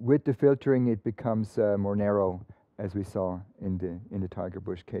with the filtering it becomes more narrow, as we saw in the Tiger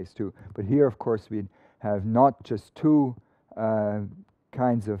Bush case too. But here, of course, we have not just two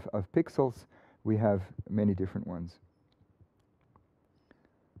kinds of pixels, we have many different ones.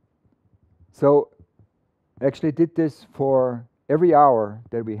 So actually did this for every hour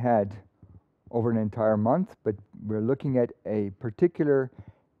that we had over an entire month, but we're looking at a particular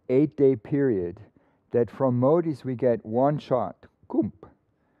 8-day period that from MODIS we get one shot, coomp.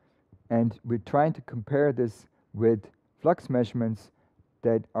 And we're trying to compare this with flux measurements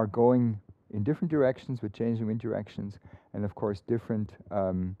that are going in different directions with changing wind directions, and of course different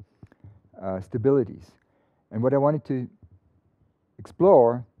stabilities. And what I wanted to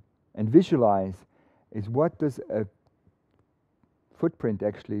explore and visualize is, what does a footprint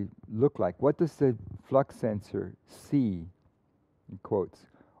actually look like? What does the flux sensor see, in quotes,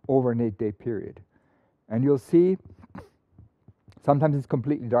 over an 8-day period? And you'll see sometimes it's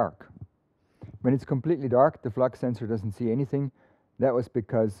completely dark. When it's completely dark, the flux sensor doesn't see anything. That was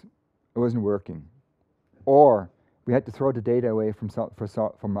because it wasn't working. Or we had to throw the data away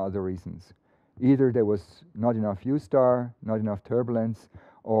from other reasons. Either there was not enough U star, not enough turbulence,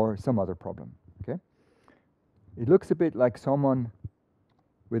 or some other problem. Okay? It looks a bit like someone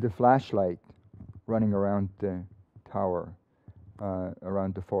with a flashlight running around the tower,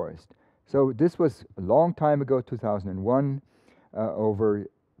 around the forest. So this was a long time ago, 2001, over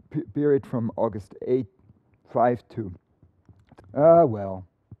period from August 5 to, well.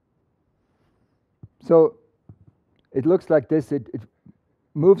 So it looks like this. It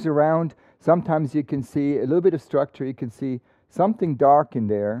moves around. Sometimes you can see a little bit of structure. You can see something dark in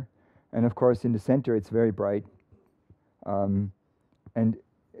there. And of course, in the center, it's very bright. And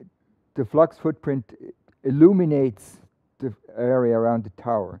the flux footprint illuminates the area around the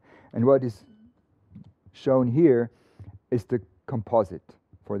tower. And what is shown here is the composite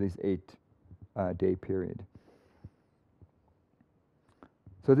for this 8-day period.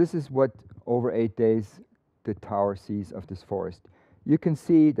 So this is what over 8 days the tower sees of this forest. You can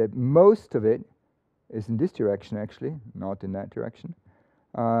see that most of it is in this direction actually, not in that direction.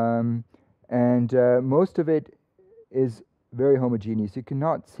 And most of it is very homogeneous. You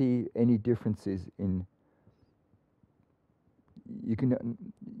cannot see any differences in, you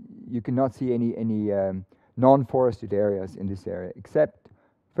cannot see any non-forested areas in this area, except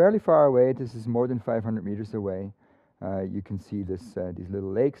fairly far away. This is more than 500 meters away. You can see this, these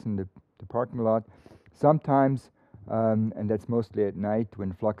little lakes in the parking lot. Sometimes, and that's mostly at night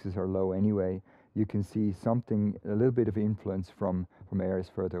when fluxes are low anyway, you can see something, a little bit of influence from areas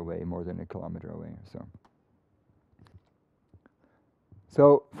further away, more than a kilometer away or so.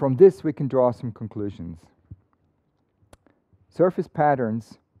 So from this we can draw some conclusions. Surface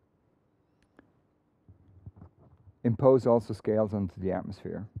patterns impose also scales onto the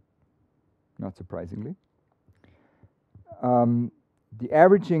atmosphere, not surprisingly. The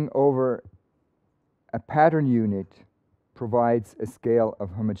averaging over a pattern unit provides a scale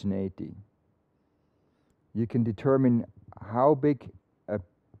of homogeneity. You can determine how big a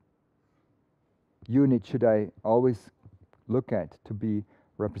unit should I always look at to be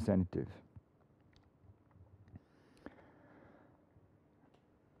representative.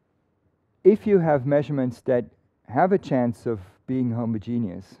 If you have measurements that have a chance of being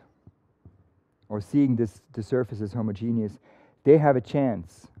homogeneous, or seeing the surface as homogeneous, they have a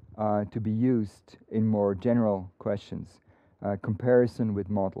chance to be used in more general questions. Comparison with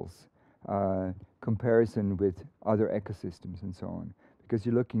models, comparison with other ecosystems and so on. Because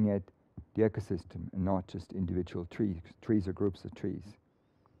you're looking at the ecosystem and not just individual trees or groups of trees.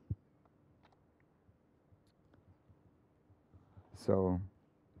 So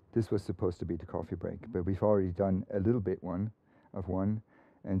this was supposed to be the coffee break, but we've already done a little bit of one.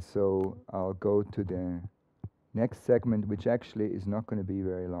 And so I'll go to the next segment, which actually is not going to be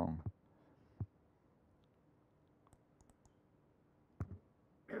very long.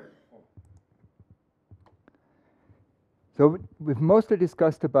 So we've mostly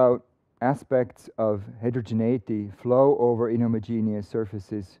discussed about aspects of heterogeneity, flow over inhomogeneous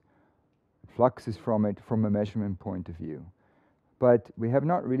surfaces, fluxes from it from a measurement point of view. But we have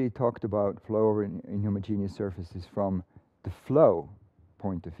not really talked about flow over inhomogeneous surfaces from the flow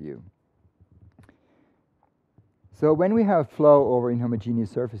point of view. So when we have flow over inhomogeneous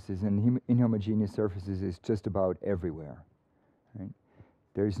surfaces, and inhomogeneous surfaces is just about everywhere, right?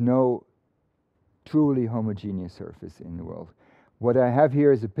 There's no truly homogeneous surface in the world. What I have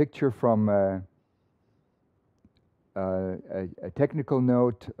here is a picture from a technical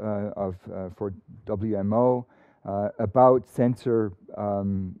note for WMO about sensor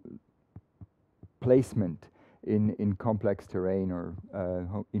placement in complex terrain or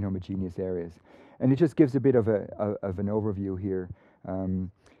inhomogeneous areas. And it just gives a bit of an overview here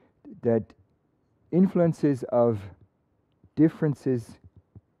that influences of differences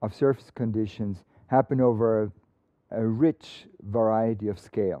of surface conditions happen over a rich variety of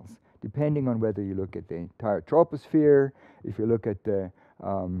scales, depending on whether you look at the entire troposphere, if you look at the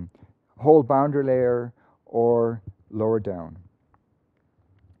whole boundary layer, or lower down.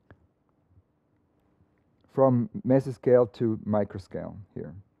 From mesoscale to microscale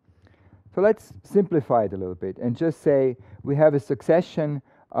here. So let's simplify it a little bit and just say we have a succession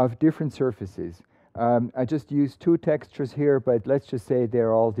of different surfaces. I just used two textures here, but let's just say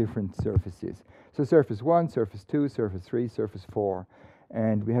they're all different surfaces. So surface 1, surface 2, surface 3, surface 4.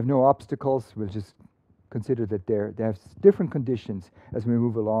 And we have no obstacles. We'll just consider that they have different conditions as we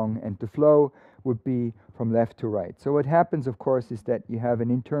move along, and the flow would be from left to right. So what happens, of course, is that you have an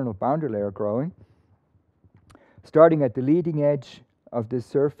internal boundary layer growing, starting at the leading edge of this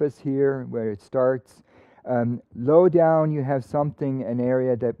surface here, where it starts. Low down, you have an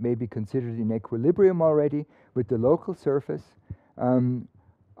area that may be considered in equilibrium already with the local surface.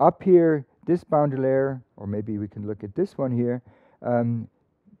 Up here, this boundary layer, or maybe we can look at this one here,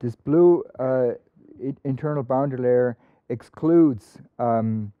 this blue internal boundary layer excludes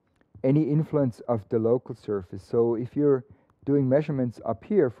any influence of the local surface. So if you're doing measurements up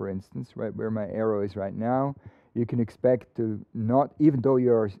here, for instance, right where my arrow is right now, you can expect to not, even though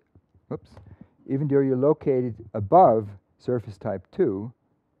you're located above surface type 2,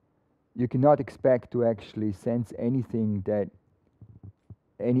 you cannot expect to actually sense any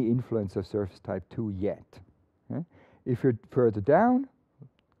influence of surface type 2 yet. Okay? If you're further down,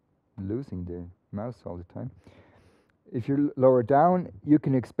 I'm losing the mouse all the time. If you're lower down, you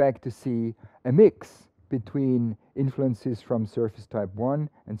can expect to see a mix between influences from surface type 1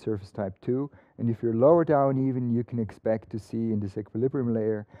 and surface type 2. And if you're lower down even, you can expect to see in this equilibrium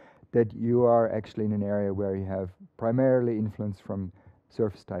layer that you are actually in an area where you have primarily influence from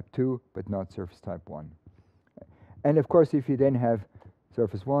surface type 2, but not surface type 1. And of course, if you then have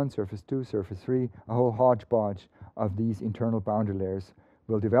surface 1, surface 2, surface 3, a whole hodgepodge of these internal boundary layers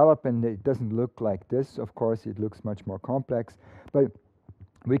will develop, and it doesn't look like this. Of course, it looks much more complex, but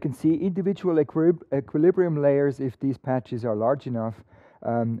we can see individual equilibrium layers if these patches are large enough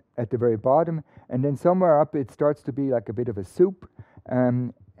at the very bottom, and then somewhere up it starts to be like a bit of a soup,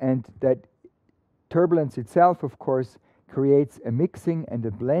 and that turbulence itself, of course, creates a mixing and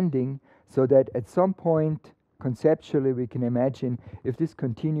a blending, so that at some point, conceptually, we can imagine if this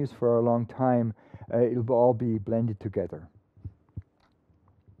continues for a long time, it will all be blended together.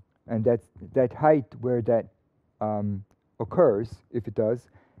 And that height where that occurs, if it does,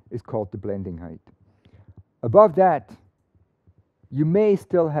 is called the blending height. Above that, you may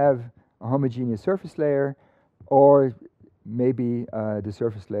still have a homogeneous surface layer, or maybe the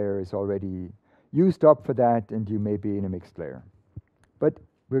surface layer is already used up for that, and you may be in a mixed layer. But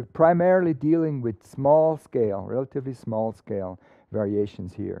we're primarily dealing with small scale, relatively small scale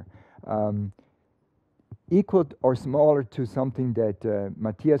variations here. Equal or smaller to something that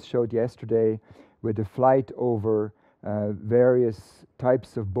Matthias showed yesterday with the flight over various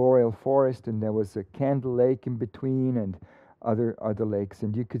types of boreal forest, and there was a Candle Lake in between and other lakes.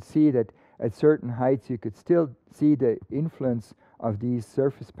 And you could see that at certain heights you could still see the influence of these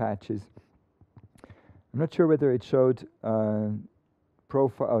surface patches. I'm not sure whether it showed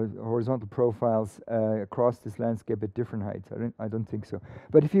horizontal profiles across this landscape at different heights. I don't think so.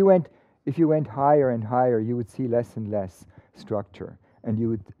 But if you went higher and higher, you would see less and less structure, and you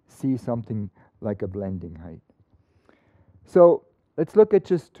would see something like a blending height. So let's look at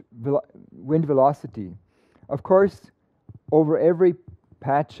just wind velocity. Of course, over every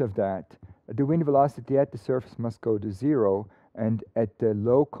patch of that, the wind velocity at the surface must go to 0 and at the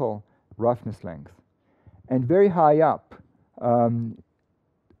local roughness length. And very high up,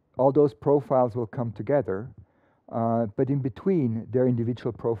 all those profiles will come together, but in between, they're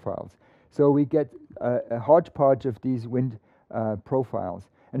individual profiles. So we get a hodgepodge of these wind profiles.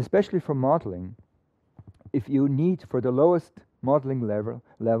 And especially for modeling, if you need, for the lowest modeling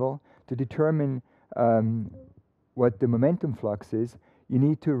level to determine what the momentum flux is, you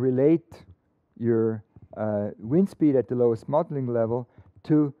need to relate your wind speed at the lowest modeling level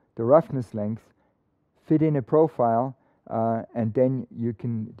to the roughness length, fit in a profile, and then you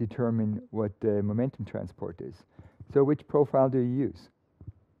can determine what the momentum transport is. So which profile do you use?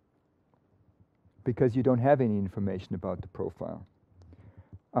 Because you don't have any information about the profile.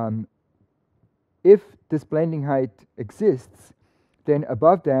 If this blending height exists, then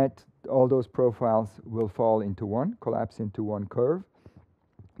above that, all those profiles will fall into one, collapse into one curve.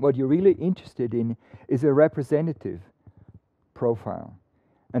 What you're really interested in is a representative profile.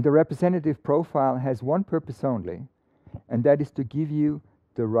 And the representative profile has one purpose only, and that is to give you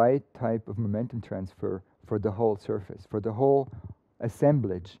the right type of momentum transfer for the whole surface, for the whole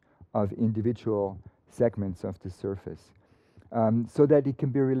assemblage of individual segments of the surface, so that it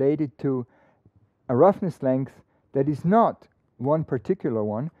can be related to a roughness length that is not one particular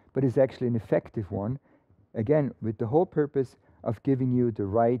one, but is actually an effective one, again, with the whole purpose of giving you the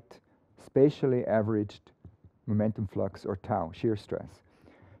right spatially averaged momentum flux, or tau, shear stress.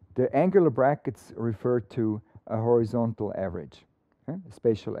 The angular brackets refer to a horizontal average, a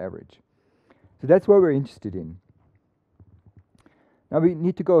spatial average. So that's what we're interested in. Now we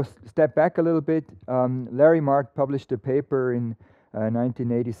need to go step back a little bit. Larry Mart published a paper in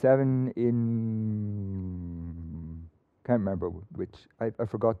 1987 in, can't remember which, I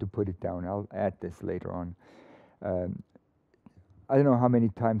forgot to put it down. I'll add this later on. I don't know how many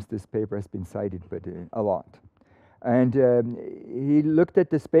times this paper has been cited, but a lot. And he looked at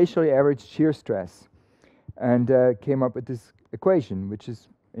the spatially averaged shear stress and came up with this equation, which is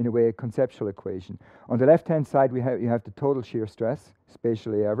in a way a conceptual equation. On the left-hand side, you have the total shear stress,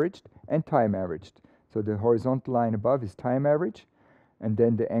 spatially averaged, and time averaged. So the horizontal line above is time average, and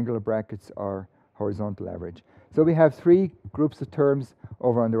then the angular brackets are horizontal average. So we have three groups of terms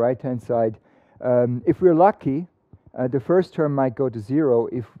over on the right-hand side. If we're lucky, the first term might go to 0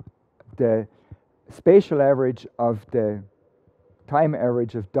 if the spatial average of the time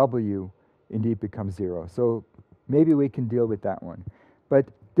average of W indeed becomes 0. So maybe we can deal with that one. But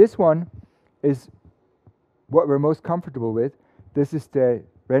this one is what we're most comfortable with. This is the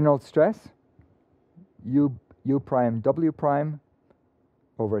Reynolds stress, U prime W prime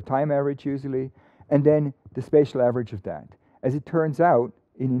over a time average usually, and then the spatial average of that. As it turns out,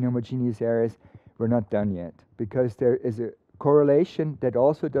 in inhomogeneous areas, we're not done yet, because there is a correlation that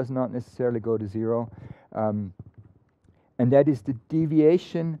also does not necessarily go to 0, and that is the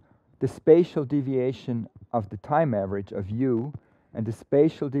deviation, the spatial deviation of the time average of U and the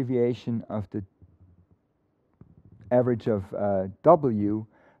spatial deviation of the average of W,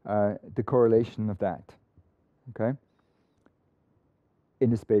 the correlation of that, okay, in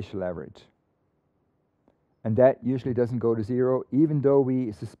the spatial average. And that usually doesn't go to 0, even though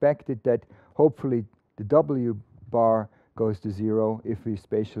we suspected that hopefully the W bar goes to 0 if we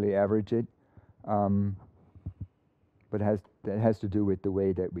spatially average it. But that has to do with the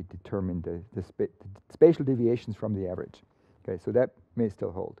way that we determine the spatial deviations from the average. Okay, so that may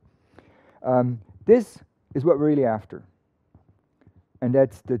still hold. This is what we're really after, and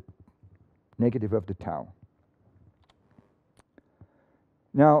that's the negative of the tau.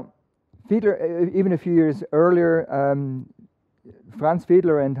 Now, Fiedler, even a few years earlier, Franz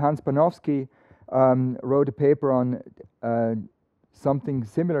Fiedler and Hans Panofsky wrote a paper on something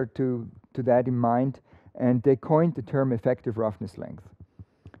similar to that in mind, and they coined the term effective roughness length.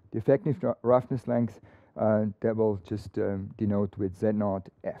 The effective roughness length that we'll just denote with Z0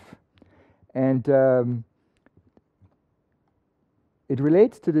 F. And it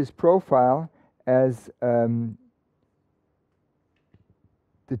relates to this profile as the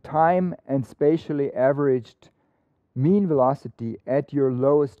time and spatially averaged mean velocity at your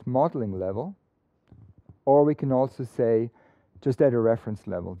lowest modeling level, or we can also say just at a reference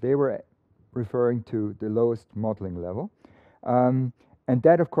level. They were referring to the lowest modeling level. And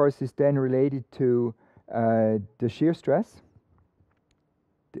that, of course, is then related to the shear stress,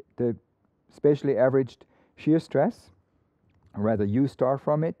 the spatially averaged shear stress, or rather U star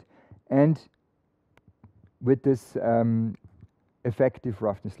from it, and with this effective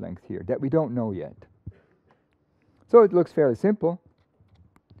roughness length here that we don't know yet. So it looks fairly simple.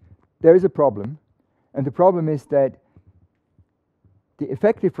 There is a problem, and the problem is that the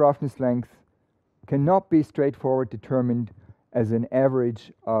effective roughness length cannot be straightforward determined as an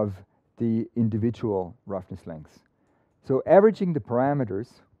average of the individual roughness lengths. So averaging the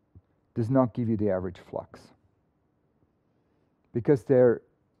parameters does not give you the average flux, because their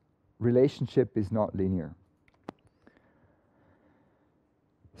relationship is not linear.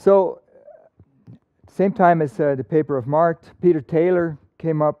 So, same time as the paper of Mart, Peter Taylor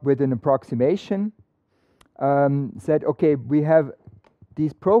came up with an approximation, said, okay, we have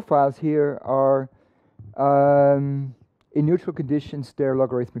these profiles here are in neutral conditions, they're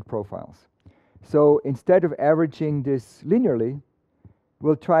logarithmic profiles. So instead of averaging this linearly,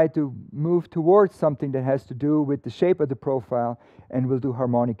 we'll try to move towards something that has to do with the shape of the profile, and we'll do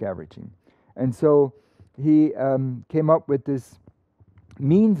harmonic averaging. And so he came up with this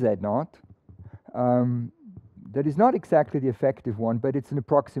mean Z0 that is not exactly the effective one, but it's an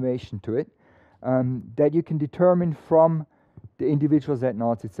approximation to it that you can determine from the individual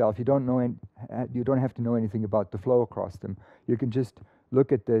Z0s itself. You don't have to know anything about the flow across them. You can just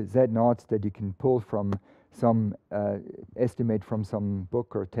look at the Z0s that you can pull from some estimate from some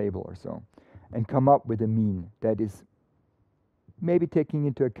book or table or so, and come up with a mean that is maybe taking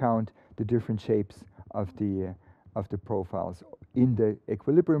into account the different shapes of the profiles in the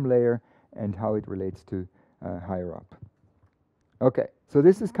equilibrium layer and how it relates to higher up. Okay, so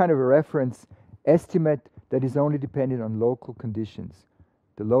this is kind of a reference estimate that is only dependent on local conditions,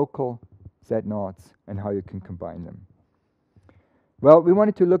 the local Z0s, and how you can combine them. Well, we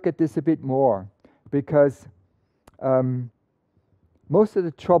wanted to look at this a bit more, because most of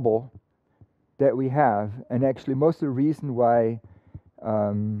the trouble that we have, and actually most of the reason why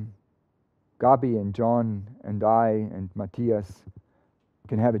Gabi and John and I and Matthias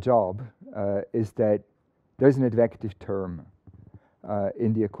can have a job is that there's an advective term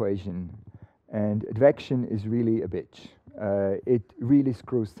in the equation, and advection is really a bitch. It really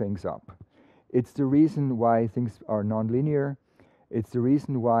screws things up. It's the reason why things are nonlinear. It's the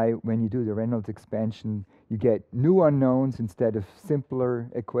reason why when you do the Reynolds expansion, you get new unknowns instead of simpler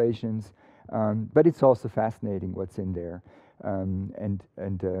equations. But it's also fascinating what's in there,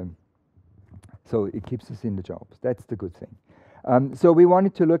 so it keeps us in the jobs. That's the good thing. So we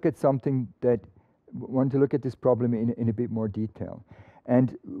wanted to look at this problem in a bit more detail.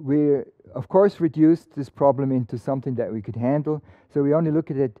 And we, of course, reduced this problem into something that we could handle. So we only look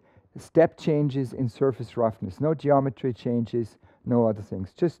at it step changes in surface roughness, no geometry changes, no other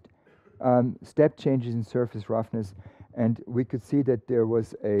things, just step changes in surface roughness. And we could see that there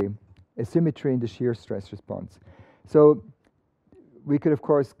was a asymmetry in the shear stress response. So we could, of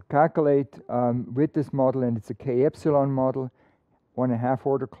course, calculate with this model, and it's a K epsilon model, 1.5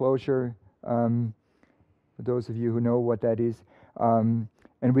 order closure, for those of you who know what that is. And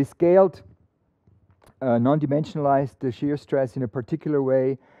we scaled, non-dimensionalized the shear stress in a particular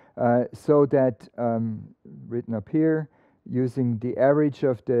way, so that, written up here, using the average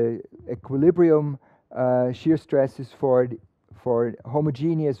of the equilibrium shear stresses for for a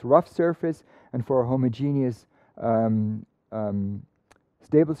homogeneous rough surface and for a homogeneous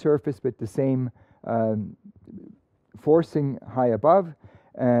stable surface with the same forcing high above.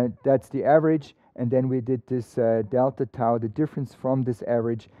 That's the average. And then we did this delta tau, the difference from this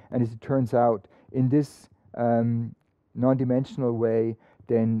average. And as it turns out, in this non-dimensional way,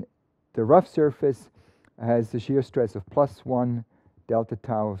 then the rough surface has the shear stress of +1, delta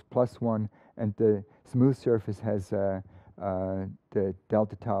tau of +1, and the smooth surface has the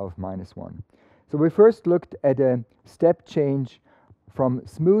delta tau of -1. So we first looked at a step change from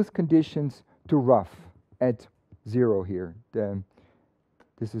smooth conditions to rough at 0 here.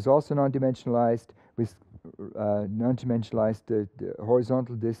 This is also non-dimensionalized. We non-dimensionalized the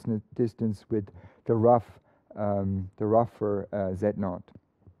horizontal distance with the rougher Z0.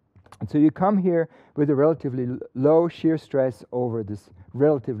 And so you come here with a relatively low shear stress over this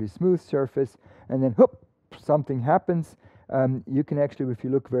relatively smooth surface, and then whoop, something happens. You can actually, if you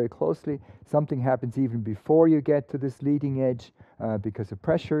look very closely, something happens even before you get to this leading edge because of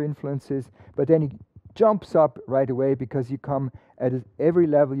pressure influences, but then it jumps up right away because you come at every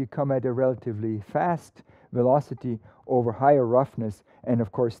level, you come at a relatively fast velocity over higher roughness, and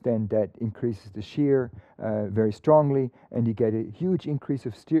of course then that increases the shear very strongly, and you get a huge increase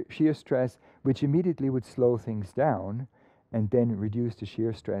of shear stress, which immediately would slow things down and then reduce the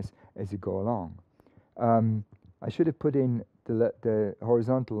shear stress as you go along. I should have put in the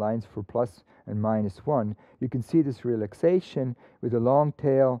horizontal lines for plus and -1. You can see this relaxation with a long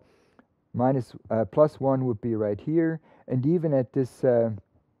tail. +1 would be right here, and even at this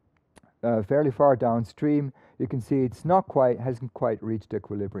fairly far downstream, you can see it's not quite, hasn't quite reached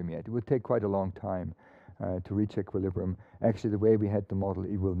equilibrium yet. It would take quite a long time to reach equilibrium. Actually, the way we had the model,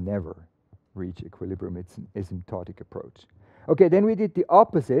 it will never reach equilibrium. It's an asymptotic approach. Okay, then we did the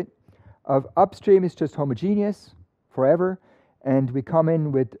opposite of upstream is just homogeneous forever, and we come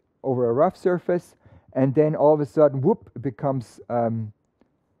in with over a rough surface, and then all of a sudden, whoop, it becomes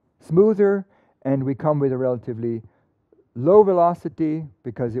smoother, and we come with a relatively low velocity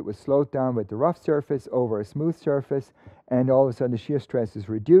because it was slowed down with the rough surface over a smooth surface, and all of a sudden the shear stress is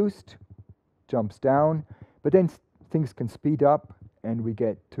reduced, jumps down, but then things can speed up, and we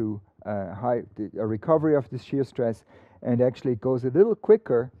get to a recovery of the shear stress, and actually it goes a little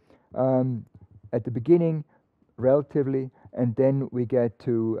quicker at the beginning relatively, and then we get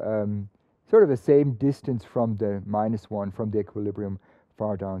to sort of the same distance from the -1 from the equilibrium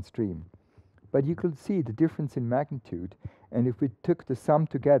far downstream. But you could see the difference in magnitude, and if we took the sum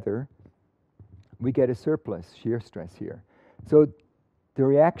together, we get a surplus shear stress here. So the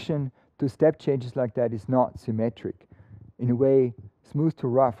reaction to step changes like that is not symmetric. In a way, smooth to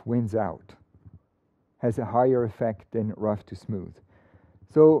rough wins out, has a higher effect than rough to smooth.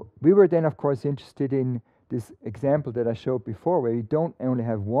 So we were then, of course, interested in this example that I showed before, where you don't only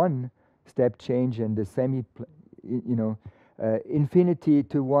have one step change and the infinity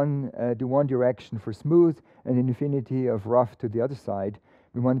to one direction for smooth and infinity of rough to the other side.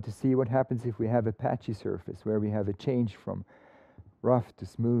 We wanted to see what happens if we have a patchy surface where we have a change from rough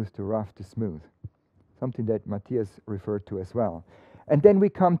to rough to smooth, something that Matthias referred to as well. And then we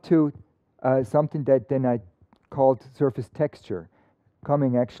come to something that then I called surface texture,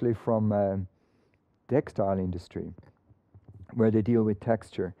 coming actually from textile industry, where they deal with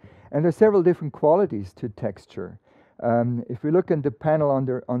texture. And there are several different qualities to texture. If we look at the panel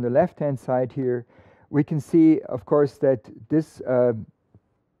on the left-hand side here, we can see, of course, that this,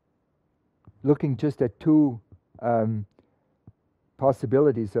 looking just at two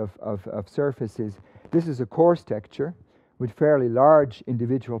possibilities of surfaces, this is a coarse texture with fairly large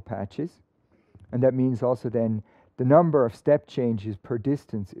individual patches, and that means also then the number of step changes per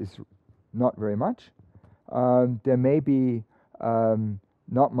distance is not very much. There may be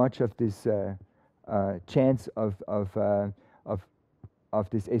not much of this chance of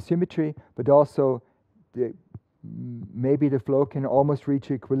this asymmetry, but also maybe the flow can almost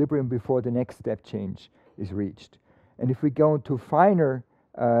reach equilibrium before the next step change is reached. And if we go to finer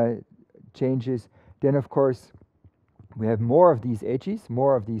changes, then of course we have more of these edges,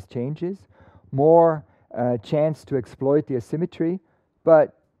 more of these changes, more chance to exploit the asymmetry,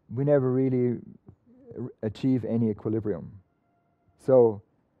 but we never really achieve any equilibrium. So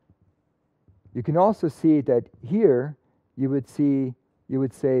you can also see that here you would say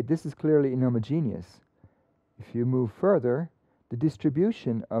this is clearly inhomogeneous. If you move further, the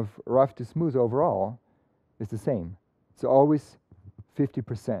distribution of rough to smooth overall is the same. It's always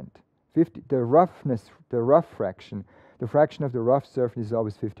 50%. The rough fraction, the fraction of the rough surface is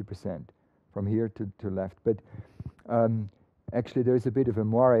always 50% from here to left. But actually, there's a bit of a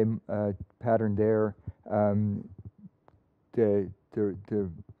moire pattern there. the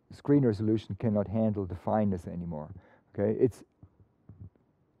screen resolution cannot handle the fineness anymore. Okay, it's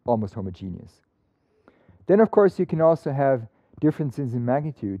almost homogeneous. Then, of course, you can also have differences in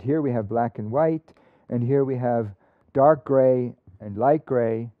magnitude. Here we have black and white, and here we have dark gray and light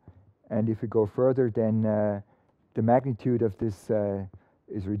gray. And if we go further, then the magnitude of this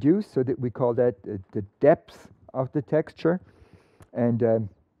is reduced, so that we call that the depth of the texture. And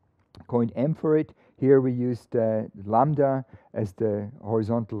coined M for it. Here we used lambda as the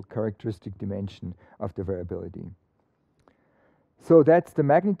horizontal characteristic dimension of the variability. So that's the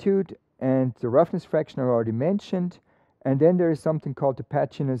magnitude, and the roughness fraction I already mentioned. And then there is something called the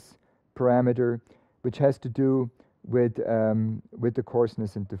patchiness parameter, which has to do with the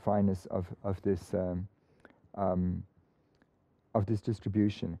coarseness and the fineness of this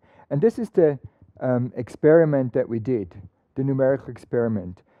distribution. And this is the experiment that we did, the numerical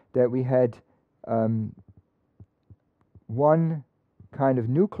experiment, that we had one kind of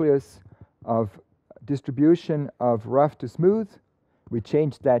nucleus of distribution of rough to smooth. We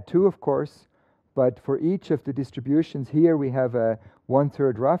changed that too, of course, but for each of the distributions here we have a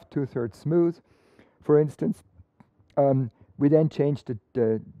 1/3 rough, 2/3 smooth, for instance. We then changed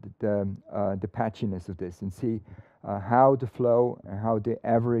the patchiness of this and see how the flow and how the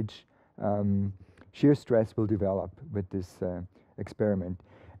average shear stress will develop with this experiment.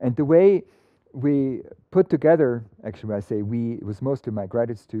 And the way we put together, actually when I say we, it was mostly my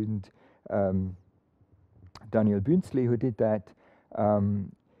graduate student, Daniel Bünzli, who did that.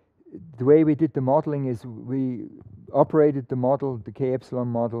 The way we did the modeling is we operated the model, the K-epsilon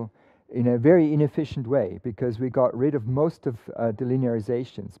model, in a very inefficient way, because we got rid of most of the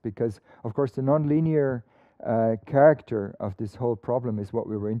linearizations, because of course the nonlinear character of this whole problem is what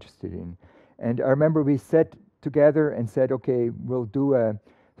we were interested in. And I remember we sat together and said, okay, we'll do a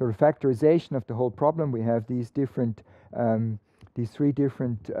sort of factorization of the whole problem. We have these different, these three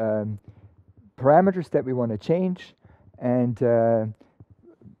different parameters that we want to change, and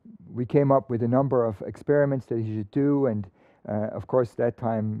we came up with a number of experiments that you should do. And of course, that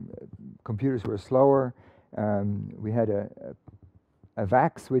time computers were slower. We had a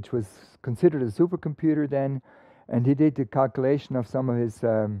VAX, which was considered a supercomputer then, and he did the calculation of some of his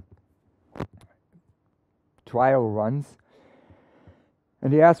trial runs.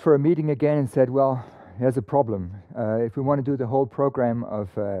 And he asked for a meeting again and said, well, here's a problem. If we want to do the whole program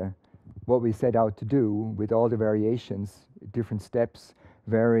of what we set out to do with all the variations, different steps,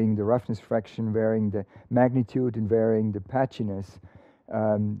 varying the roughness fraction, varying the magnitude, and varying the patchiness,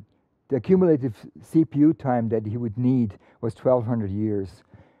 the cumulative CPU time that he would need was 1,200 years.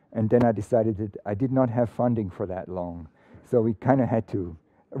 And then I decided that I did not have funding for that long. So we kind of had to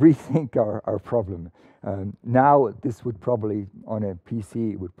rethink our problem. Now this would probably, on a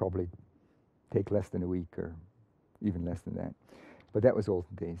PC, it would probably take less than a week or even less than that. But that was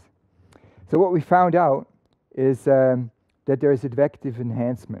olden days. So what we found out is that there is advective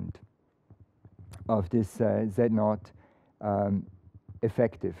enhancement of this Z0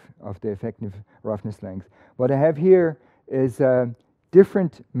 effective, of the effective roughness length. What I have here is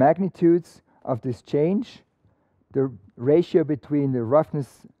different magnitudes of this change. The ratio between the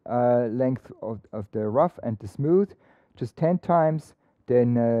roughness length of the rough and the smooth, just 10 times,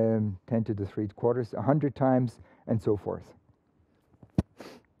 then 10 to the 3/4, 100 times, and so forth.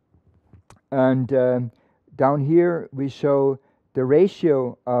 And down here we show the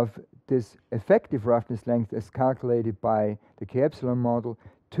ratio of this effective roughness length as calculated by the K-epsilon model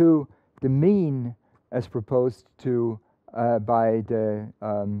to the mean as proposed to by the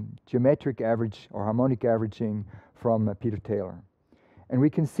geometric average or harmonic averaging from Peter Taylor. And we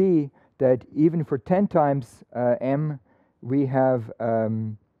can see that even for 10 times m, we have,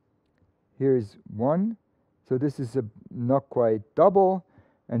 here's 1, so this is not quite double,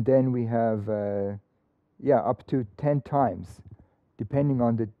 and then we have, up to 10 times, depending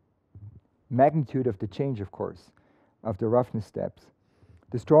on the magnitude of the change, of course, of the roughness steps.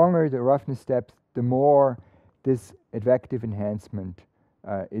 The stronger the roughness steps, the more this advective enhancement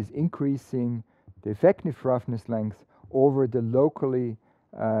is increasing the effective roughness length over the locally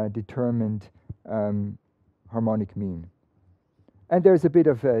determined harmonic mean. And there's a bit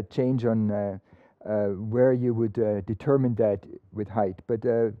of a change on where you would determine that with height, but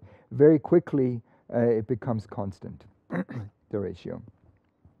very quickly it becomes constant, the ratio.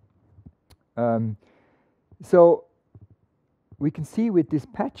 So we can see with this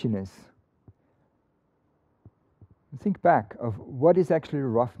patchiness, think back of what is actually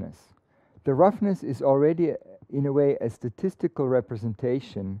roughness. The roughness is already, in a way, a statistical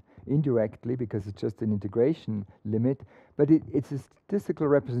representation, indirectly, because it's just an integration limit, but it's a statistical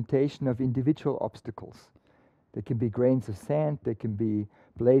representation of individual obstacles. They can be grains of sand, they can be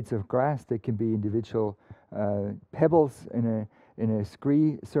blades of grass, they can be individual pebbles in a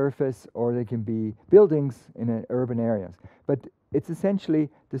scree surface, or they can be buildings in urban areas. But it's essentially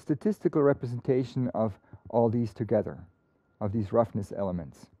the statistical representation of all these together, of these roughness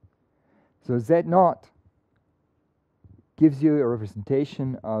elements. So Z0 gives you a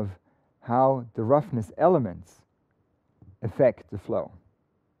representation of how the roughness elements affect the flow.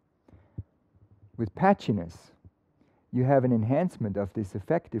 With patchiness, you have an enhancement of this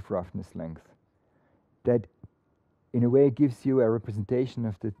effective roughness length that in a way gives you a representation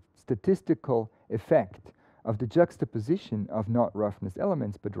of the statistical effect of the juxtaposition of not roughness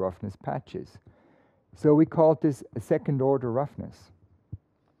elements but roughness patches. So we call this a second order roughness.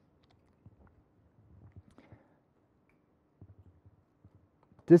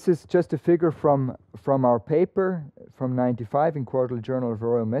 This is just a figure from our paper from '95 in Quarterly Journal of the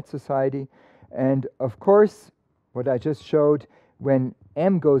Royal Met Society. And of course, what I just showed, when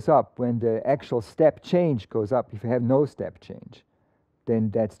M goes up, when the actual step change goes up, if you have no step change, then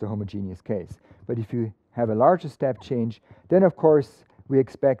that's the homogeneous case. But if you have a larger step change, then of course we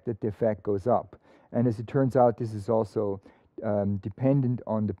expect that the effect goes up. And as it turns out, this is also dependent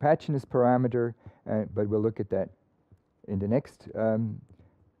on the patchiness parameter, but we'll look at that in the next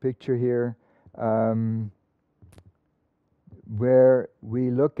picture here, where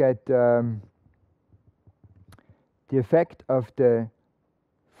we look at the effect of the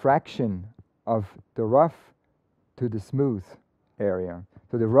fraction of the rough to the smooth area.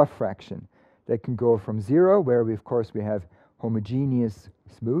 So the rough fraction that can go from 0, where we of course we have homogeneous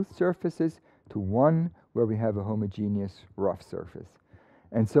smooth surfaces, to 1, where we have a homogeneous rough surface.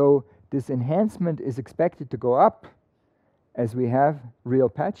 And so this enhancement is expected to go up as we have real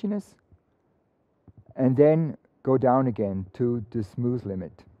patchiness, and then go down again to the smooth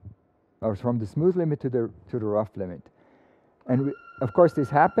limit, or from the smooth limit to the rough limit. And of course this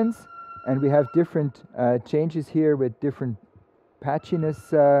happens, and we have different changes here with different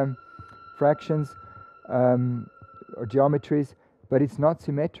patchiness fractions or geometries, but it's not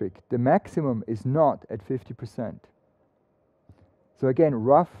symmetric. The maximum is not at 50%. So again,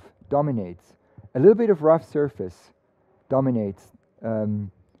 rough dominates. A little bit of rough surface dominates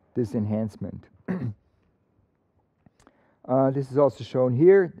this enhancement. This is also shown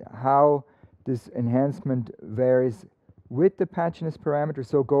here, how this enhancement varies with the patchiness parameter.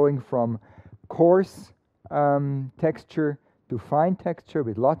 So going from coarse texture to fine texture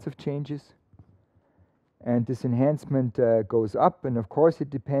with lots of changes. And this enhancement goes up, and of course it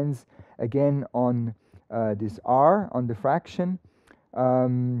depends again on this R, on the fraction.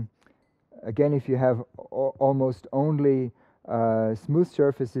 Again, if you have almost only smooth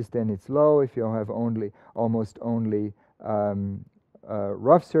surfaces, then it's low. If you have almost only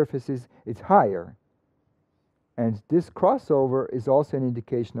rough surfaces, it's higher. And this crossover is also an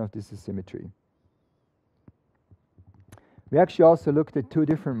indication of this asymmetry. We actually also looked at two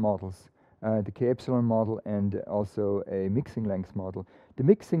different models, the K-epsilon model and also a mixing length model. The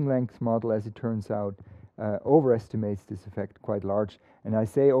mixing length model, as it turns out, overestimates this effect quite large. And I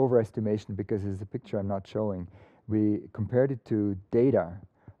say overestimation because there's a picture I'm not showing. We compared it to data.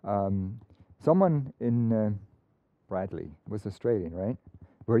 Someone in Bradley was Australian, right?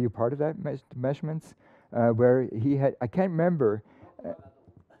 Were you part of that measurements? Where he had, I can't remember.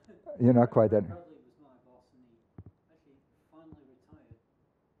 You're not quite that. Bradley was my boss, and he actually finally retired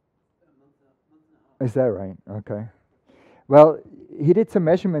a month and a half. Is that right? Okay. Well, he did some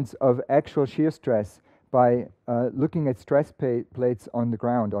measurements of actual shear stress by looking at stress plates on the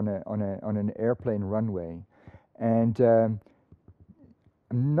ground on an airplane runway, and I'm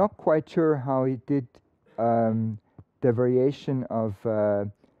not quite sure how he did the variation of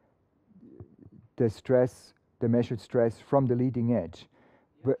the stress, the measured stress from the leading edge.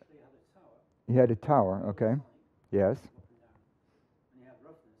 He actually had a tower. He had a tower, okay. Yes. And he had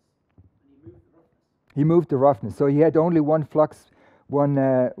roughness, and he moved the roughness. He moved the roughness. So he had only one flux,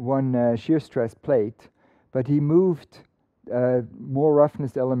 one shear stress plate, but he moved more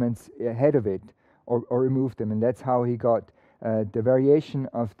roughness elements ahead of it, or removed them, and that's how he got the variation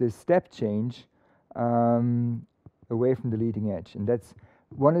of this step change away from the leading edge. And that's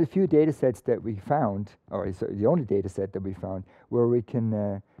one of the few data sets that we found, or it's the only data set that we found, where we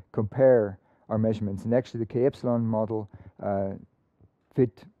can compare our measurements. And actually the K-epsilon model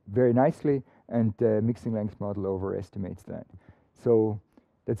fit very nicely, and the mixing length model overestimates that. So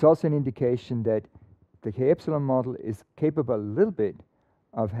that's also an indication that the K-epsilon model is capable a little bit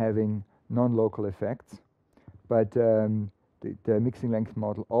of having non-local effects, but the mixing length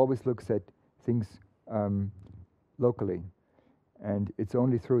model always looks at things locally. And it's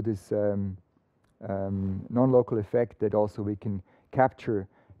only through this non-local effect that also we can capture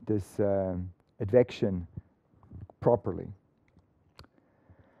this advection properly.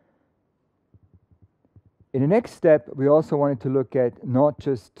 In the next step, we also wanted to look at not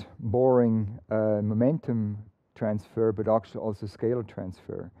just boring momentum transfer, but actually also scalar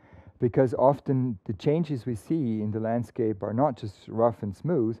transfer. Because often the changes we see in the landscape are not just rough and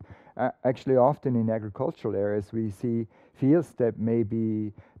smooth. Actually, often in agricultural areas, we see fields that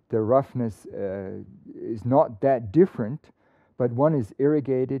maybe the roughness is not that different, but one is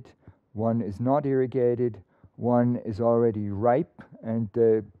irrigated, one is not irrigated, one is already ripe, and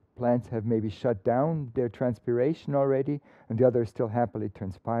the plants have maybe shut down their transpiration already, and the other is still happily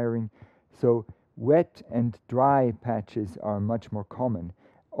transpiring. So wet and dry patches are much more common,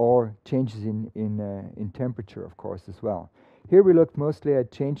 or changes in temperature, of course, as well. Here we looked mostly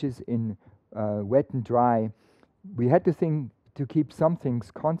at changes in wet and dry. We had to think to keep some things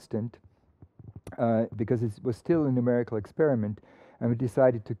constant because it was still a numerical experiment, and we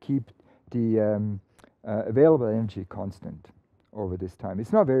decided to keep the available energy constant over this time.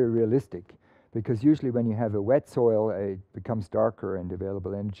 It's not very realistic because usually when you have a wet soil, it becomes darker and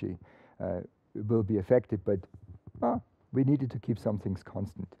available energy will be affected, but we needed to keep some things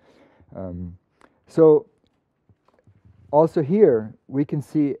constant. So also here we can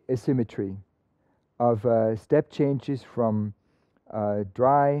see asymmetry of step changes from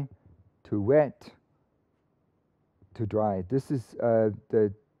dry to wet to dry. This is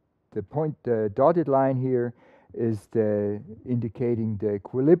the point, the dotted line here is indicating the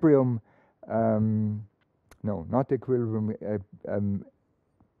equilibrium, no, not the equilibrium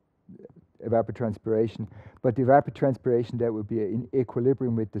evapotranspiration, but the evapotranspiration that would be in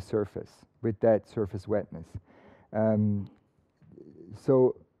equilibrium with the surface, with that surface wetness.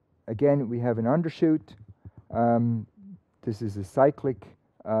 So again, we have an undershoot. This is a cyclic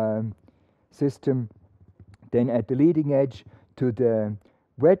system. Then at the leading edge to the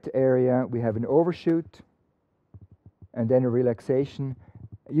wet area, we have an overshoot and then a relaxation.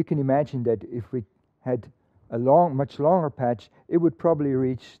 You can imagine that if we had a much longer patch, it would probably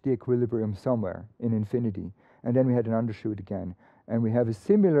reach the equilibrium somewhere in infinity. And then we had an undershoot again. And we have a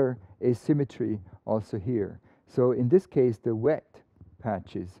similar asymmetry also here. So in this case, the wet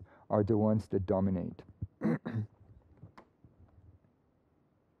patches are the ones that dominate.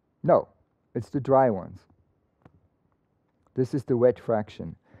 No, it's the dry ones. This is the wet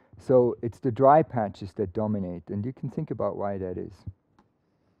fraction. So it's the dry patches that dominate, and you can think about why that is.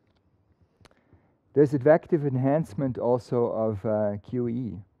 There's advective enhancement also of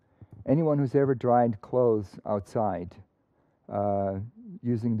QE. Anyone who's ever dried clothes outside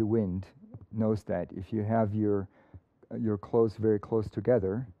using the wind knows that if you have your clothes very close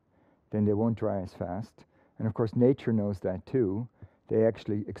together, then they won't dry as fast. And of course, nature knows that too. They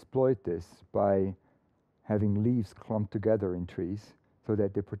actually exploit this by having leaves clumped together in trees so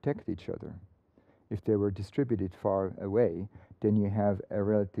that they protect each other. If they were distributed far away, then you have a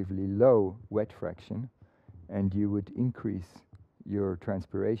relatively low wet fraction, and you would increase your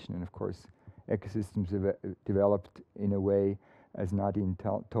transpiration. And of course, ecosystems have developed in a way, as Nadine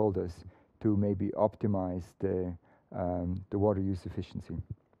told us, to maybe optimize the water use efficiency.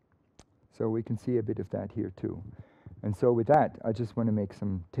 So we can see a bit of that here too. And so with that, I just want to make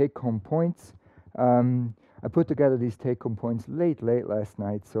some take-home points. I put together these take-home points late last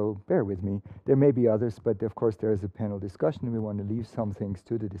night, so bear with me. There may be others, but of course there is a panel discussion, and we want to leave some things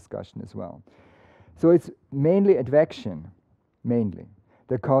to the discussion as well. So it's mainly advection,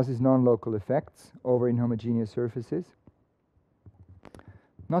 that causes non-local effects over inhomogeneous surfaces.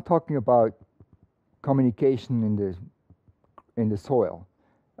 Not talking about communication in the soil.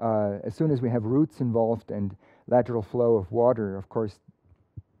 As soon as we have roots involved and lateral flow of water, of course,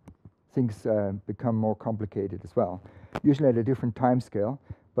 things become more complicated as well, usually at a different time scale,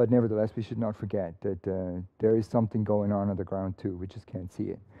 but nevertheless, we should not forget that there is something going on the ground too, we just can't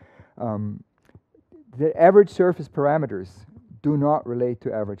see it. The average surface parameters do not relate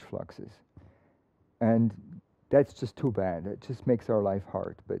to average fluxes, and that's just too bad. It just makes our life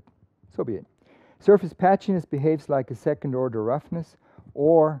hard, but so be it. Surface patchiness behaves like a second-order roughness,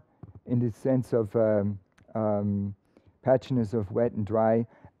 or in the sense of patchiness of wet and dry,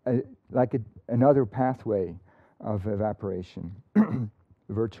 like another pathway of evaporation,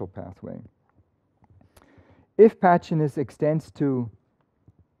 virtual pathway. If patchiness extends to,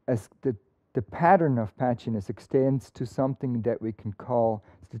 the pattern of patchiness extends to something that we can call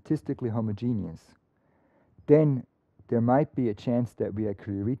statistically homogeneous, then there might be a chance that we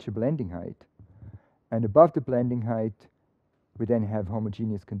actually reach a blending height. And above the blending height, we then have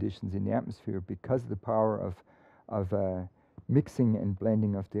homogeneous conditions in the atmosphere because of the power of mixing and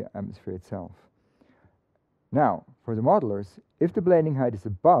blending of the atmosphere itself. Now, for the modelers, if the blending height is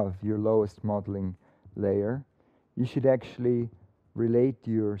above your lowest modeling layer, you should actually relate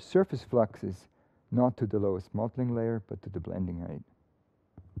your surface fluxes not to the lowest modeling layer, but to the blending height.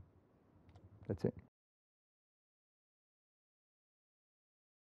 That's it.